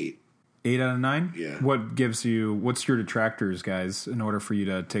is an 8. 8 out of 9? Yeah. What's your detractors, guys, in order for you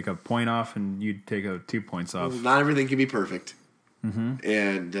to take a point off and you take 2 points off? Well, not everything can be perfect. Mm-hmm.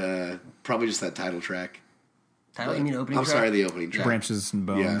 And probably just that title track. You mean opening track? I'm sorry, the opening track. Branches and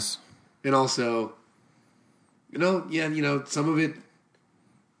Bones. Yeah. And also, some of it,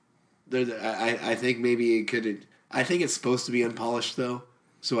 I think maybe it could, I think it's supposed to be unpolished, though,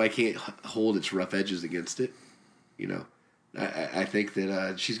 so I can't hold its rough edges against it. I think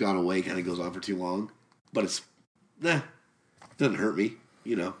that She's Gone Away kind of goes on for too long, but it's, doesn't hurt me,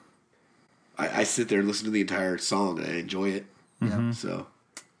 I sit there and listen to the entire song and I enjoy it. Yeah. So.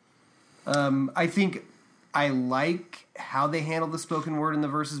 I think I like how they handle the spoken word in the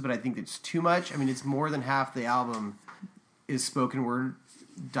verses, but I think it's too much. I mean, it's more than half the album is spoken word,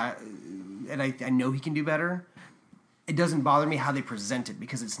 and I know he can do better. It doesn't bother me how they present it,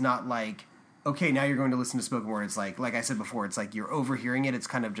 because it's not like, okay, now you're going to listen to spoken word. It's like I said before, it's like you're overhearing it. It's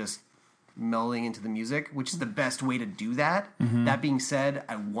kind of just melding into the music, which is the best way to do that. Mm-hmm. That being said,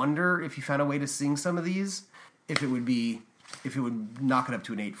 I wonder if you found a way to sing some of these, if it would knock it up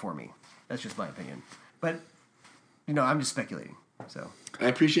to an 8 for me. That's just my opinion. But, I'm just speculating. So I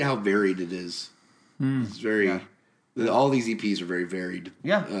appreciate how varied it is. It's very... All these EPs are very varied.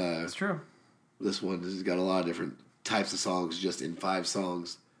 Yeah, that's true. This one has got a lot of different types of songs just in 5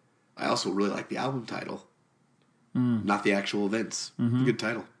 songs. I also really like the album title. Not the actual events. Good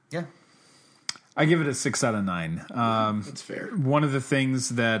title. Yeah. I give it a 6 out of 9. That's fair. One of the things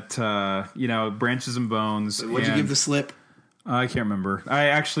that, Branches and Bones. What'd you give the slip? I can't remember. I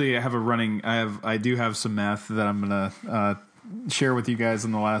actually have I do have some math that I'm going to share with you guys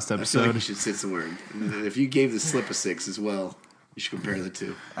in the last I feel episode. like you should sit somewhere. And if you gave the slip a 6 as well, you should compare the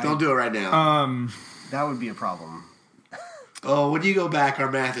two. Don't do it right now. That would be a problem. Oh, when you go back,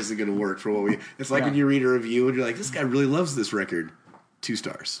 our math isn't going to work for what we... It's like when you read a review and you're like, this guy really loves this record. 2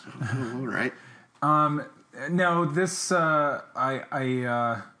 stars. All right. No, this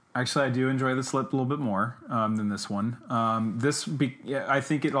actually I do enjoy the slip a little bit more than this one. I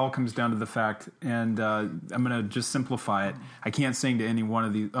think it all comes down to the fact, and I'm going to just simplify it. I can't sing to any one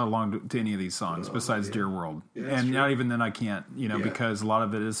of these to any of these songs besides Dear World, and true. not even then I can't, because a lot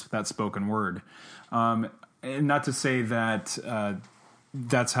of it is that spoken word. And not to say that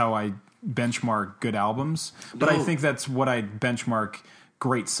that's how I benchmark good albums, but I think that's what I benchmark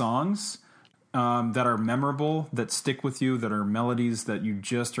great songs. That are memorable, that stick with you, that are melodies that you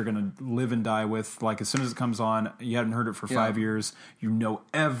just are going to live and die with. Like as soon as it comes on, you haven't heard it for 5 years, you know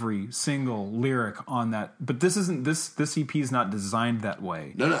every single lyric on that. But this isn't this EP is not designed that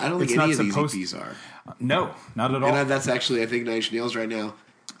way. No, I don't think any of these EPs are. No, not at all. And that's actually, I think, Nine Inch Nails right now.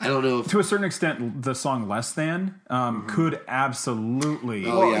 I don't know if... To a certain extent, the song "Less Than" could absolutely.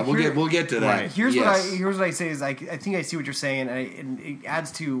 Oh yeah, we'll get to that. Right. Here's what I say is I think I see what you're saying, and it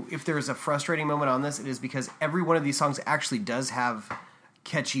adds to, if there's a frustrating moment on this, it is because every one of these songs actually does have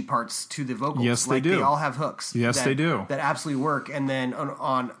catchy parts to the vocals. Yes, they do. They all have hooks. Yes, they do. That absolutely work. And then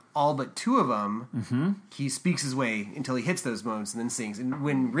on all but 2 of them, he speaks his way until he hits those modes and then sings. And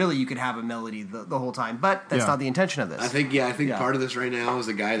when really you could have a melody the whole time, but that's not the intention of this. I think part of this right now is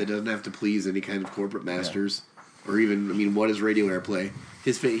a guy that doesn't have to please any kind of corporate masters, or even what is radio airplay.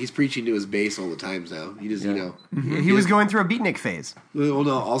 He's preaching to his base all the times now. He just He was going through a beatnik phase. Well,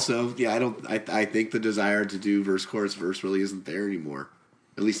 no. Also, I think the desire to do verse chorus verse really isn't there anymore.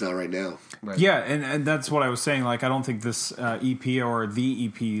 At least not right now. Right. Yeah, and that's what I was saying. Like, I don't think this EP or the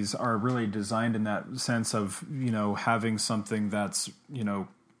EPs are really designed in that sense of, having something that's,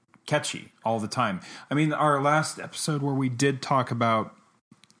 catchy all the time. I mean, our last episode where we did talk about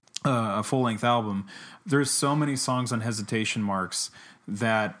a full-length album, there's so many songs on Hesitation Marks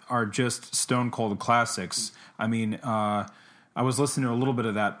that are just stone-cold classics. I mean, I was listening to a little bit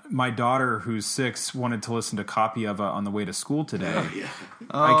of that. My daughter, who's 6, wanted to listen to Copy of on the way to school today. Oh, yeah.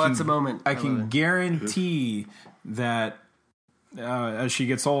 That's a moment. I can guarantee that as she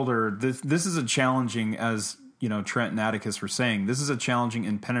gets older, this is a challenging, as Trent and Atticus were saying, this is a challenging,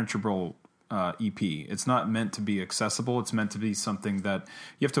 impenetrable EP. It's not meant to be accessible. It's meant to be something that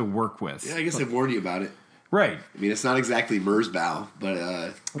you have to work with. Yeah, I guess I've warned you about it. Right. I mean, it's not exactly Merzbow,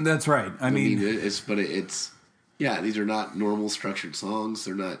 but that's right. I mean, it's. Yeah, these are not normal structured songs.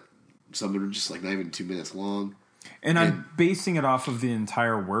 They're not. Some are just like not even 2 minutes long. And I'm basing it off of the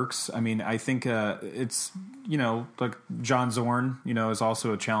entire works. I mean, I think it's like John Zorn, is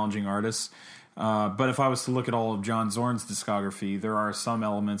also a challenging artist. But if I was to look at all of John Zorn's discography, there are some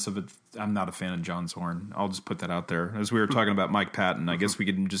elements of it. I'm not a fan of John Zorn. I'll just put that out there. As we were talking about Mike Patton, I guess we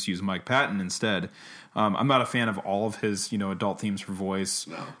could just use Mike Patton instead. I'm not a fan of all of his, adult themes for voice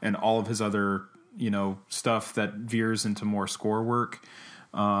and all of his other, stuff that veers into more score work.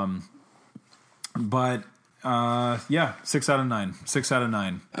 But 6 out of 9. 6 out of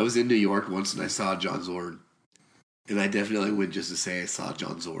 9. I was in New York once and I saw John Zorn. And I definitely would just to say I saw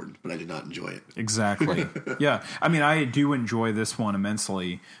John Zorn, but I did not enjoy it. Exactly. Yeah. I mean, I do enjoy this one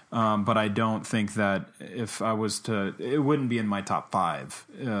immensely, but I don't think that if I was to, it wouldn't be in my top 5.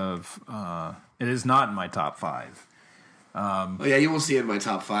 It is not in my top 5. You won't see it in my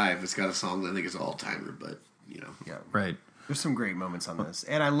top 5. It's got a song that I think is all timer, but Yeah. Right. There's some great moments on this.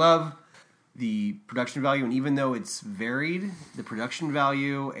 And I love the production value, and even though it's varied, the production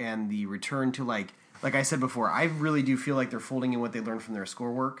value and the return to like I said before, I really do feel like they're folding in what they learned from their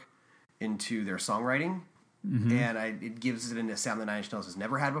score work into their songwriting, and it gives it a sound that Nine Inch Nails has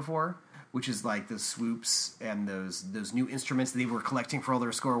never had before, which is like those swoops and those new instruments that they were collecting for all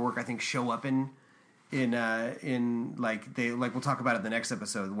their score work. I think show up in in like we'll talk about it in the next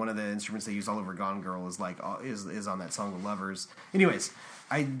episode. One of the instruments they use all over Gone Girl is is on that song The Lovers. Anyways,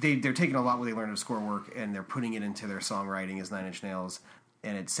 they're taking a lot what they learned of score work and they're putting it into their songwriting as Nine Inch Nails,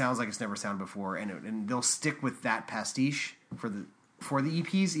 and it sounds like it's never sounded before, and they'll stick with that pastiche for the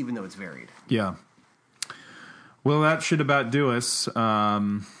EPs even though it's varied. Yeah. Well, that should about do us.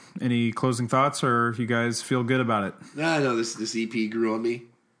 Any closing thoughts, or you guys feel good about it? No, this EP grew on me,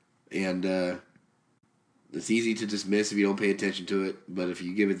 and it's easy to dismiss if you don't pay attention to it, but if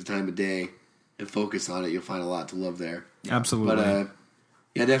you give it the time of day and focus on it, you'll find a lot to love there. Absolutely. But,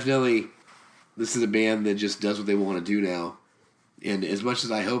 yeah, definitely, this is a band that just does what they want to do now. And as much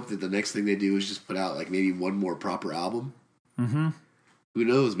as I hope that the next thing they do is just put out, like, maybe one more proper album, who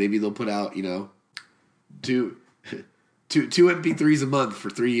knows? Maybe they'll put out, two MP3s a month for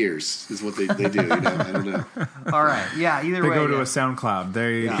 3 years is what they do. I don't know. All right. Yeah, either They way. go to a SoundCloud.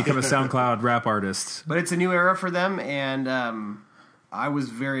 They become a SoundCloud rap artist. But it's a new era for them, and I was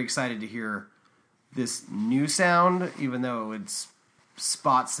very excited to hear this new sound, even though it's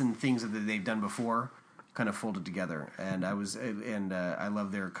spots and things that they've done before kind of folded together. And I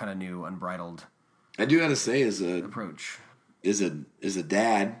love their kind of new unbridled I do got to say, as approach. a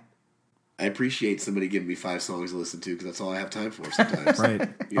dad, I appreciate somebody giving me 5 songs to listen to because that's all I have time for sometimes. Right.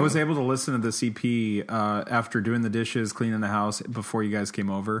 I was able to listen to this EP after doing the dishes, cleaning the house before you guys came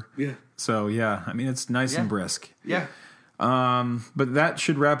over. Yeah. So, yeah, I mean, it's nice and brisk. Yeah. But that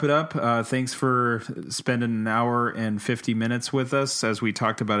should wrap it up. Thanks for spending an hour and 50 minutes with us as we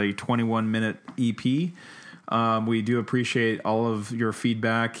talked about a 21-minute EP. We do appreciate all of your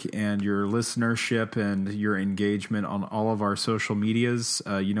feedback and your listenership and your engagement on all of our social medias.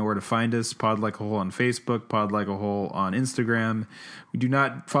 You know where to find us. Pod Like a Hole on Facebook, Pod Like a Hole on Instagram. We do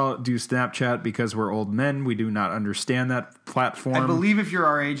not do Snapchat because we're old men. We do not understand that platform. I believe if you're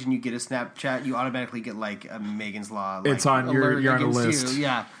our age and you get a Snapchat, you automatically get like a Megan's Law. It's on you're on a list. You.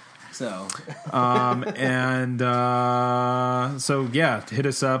 Yeah. So, so yeah, hit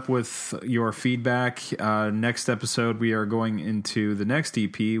us up with your feedback. Next episode, we are going into the next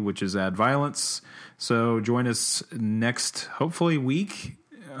EP, which is Add Violence. So join us next, hopefully week,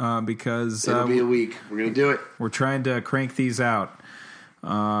 because It'll be a week. We're going to do it. We're trying to crank these out.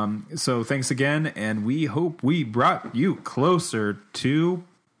 So thanks again, and we hope we brought you closer to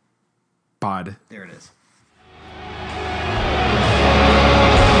Pod. there it is.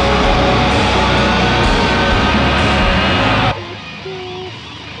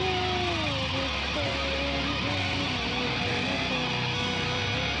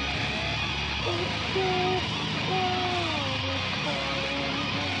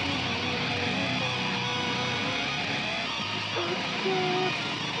 Yeah.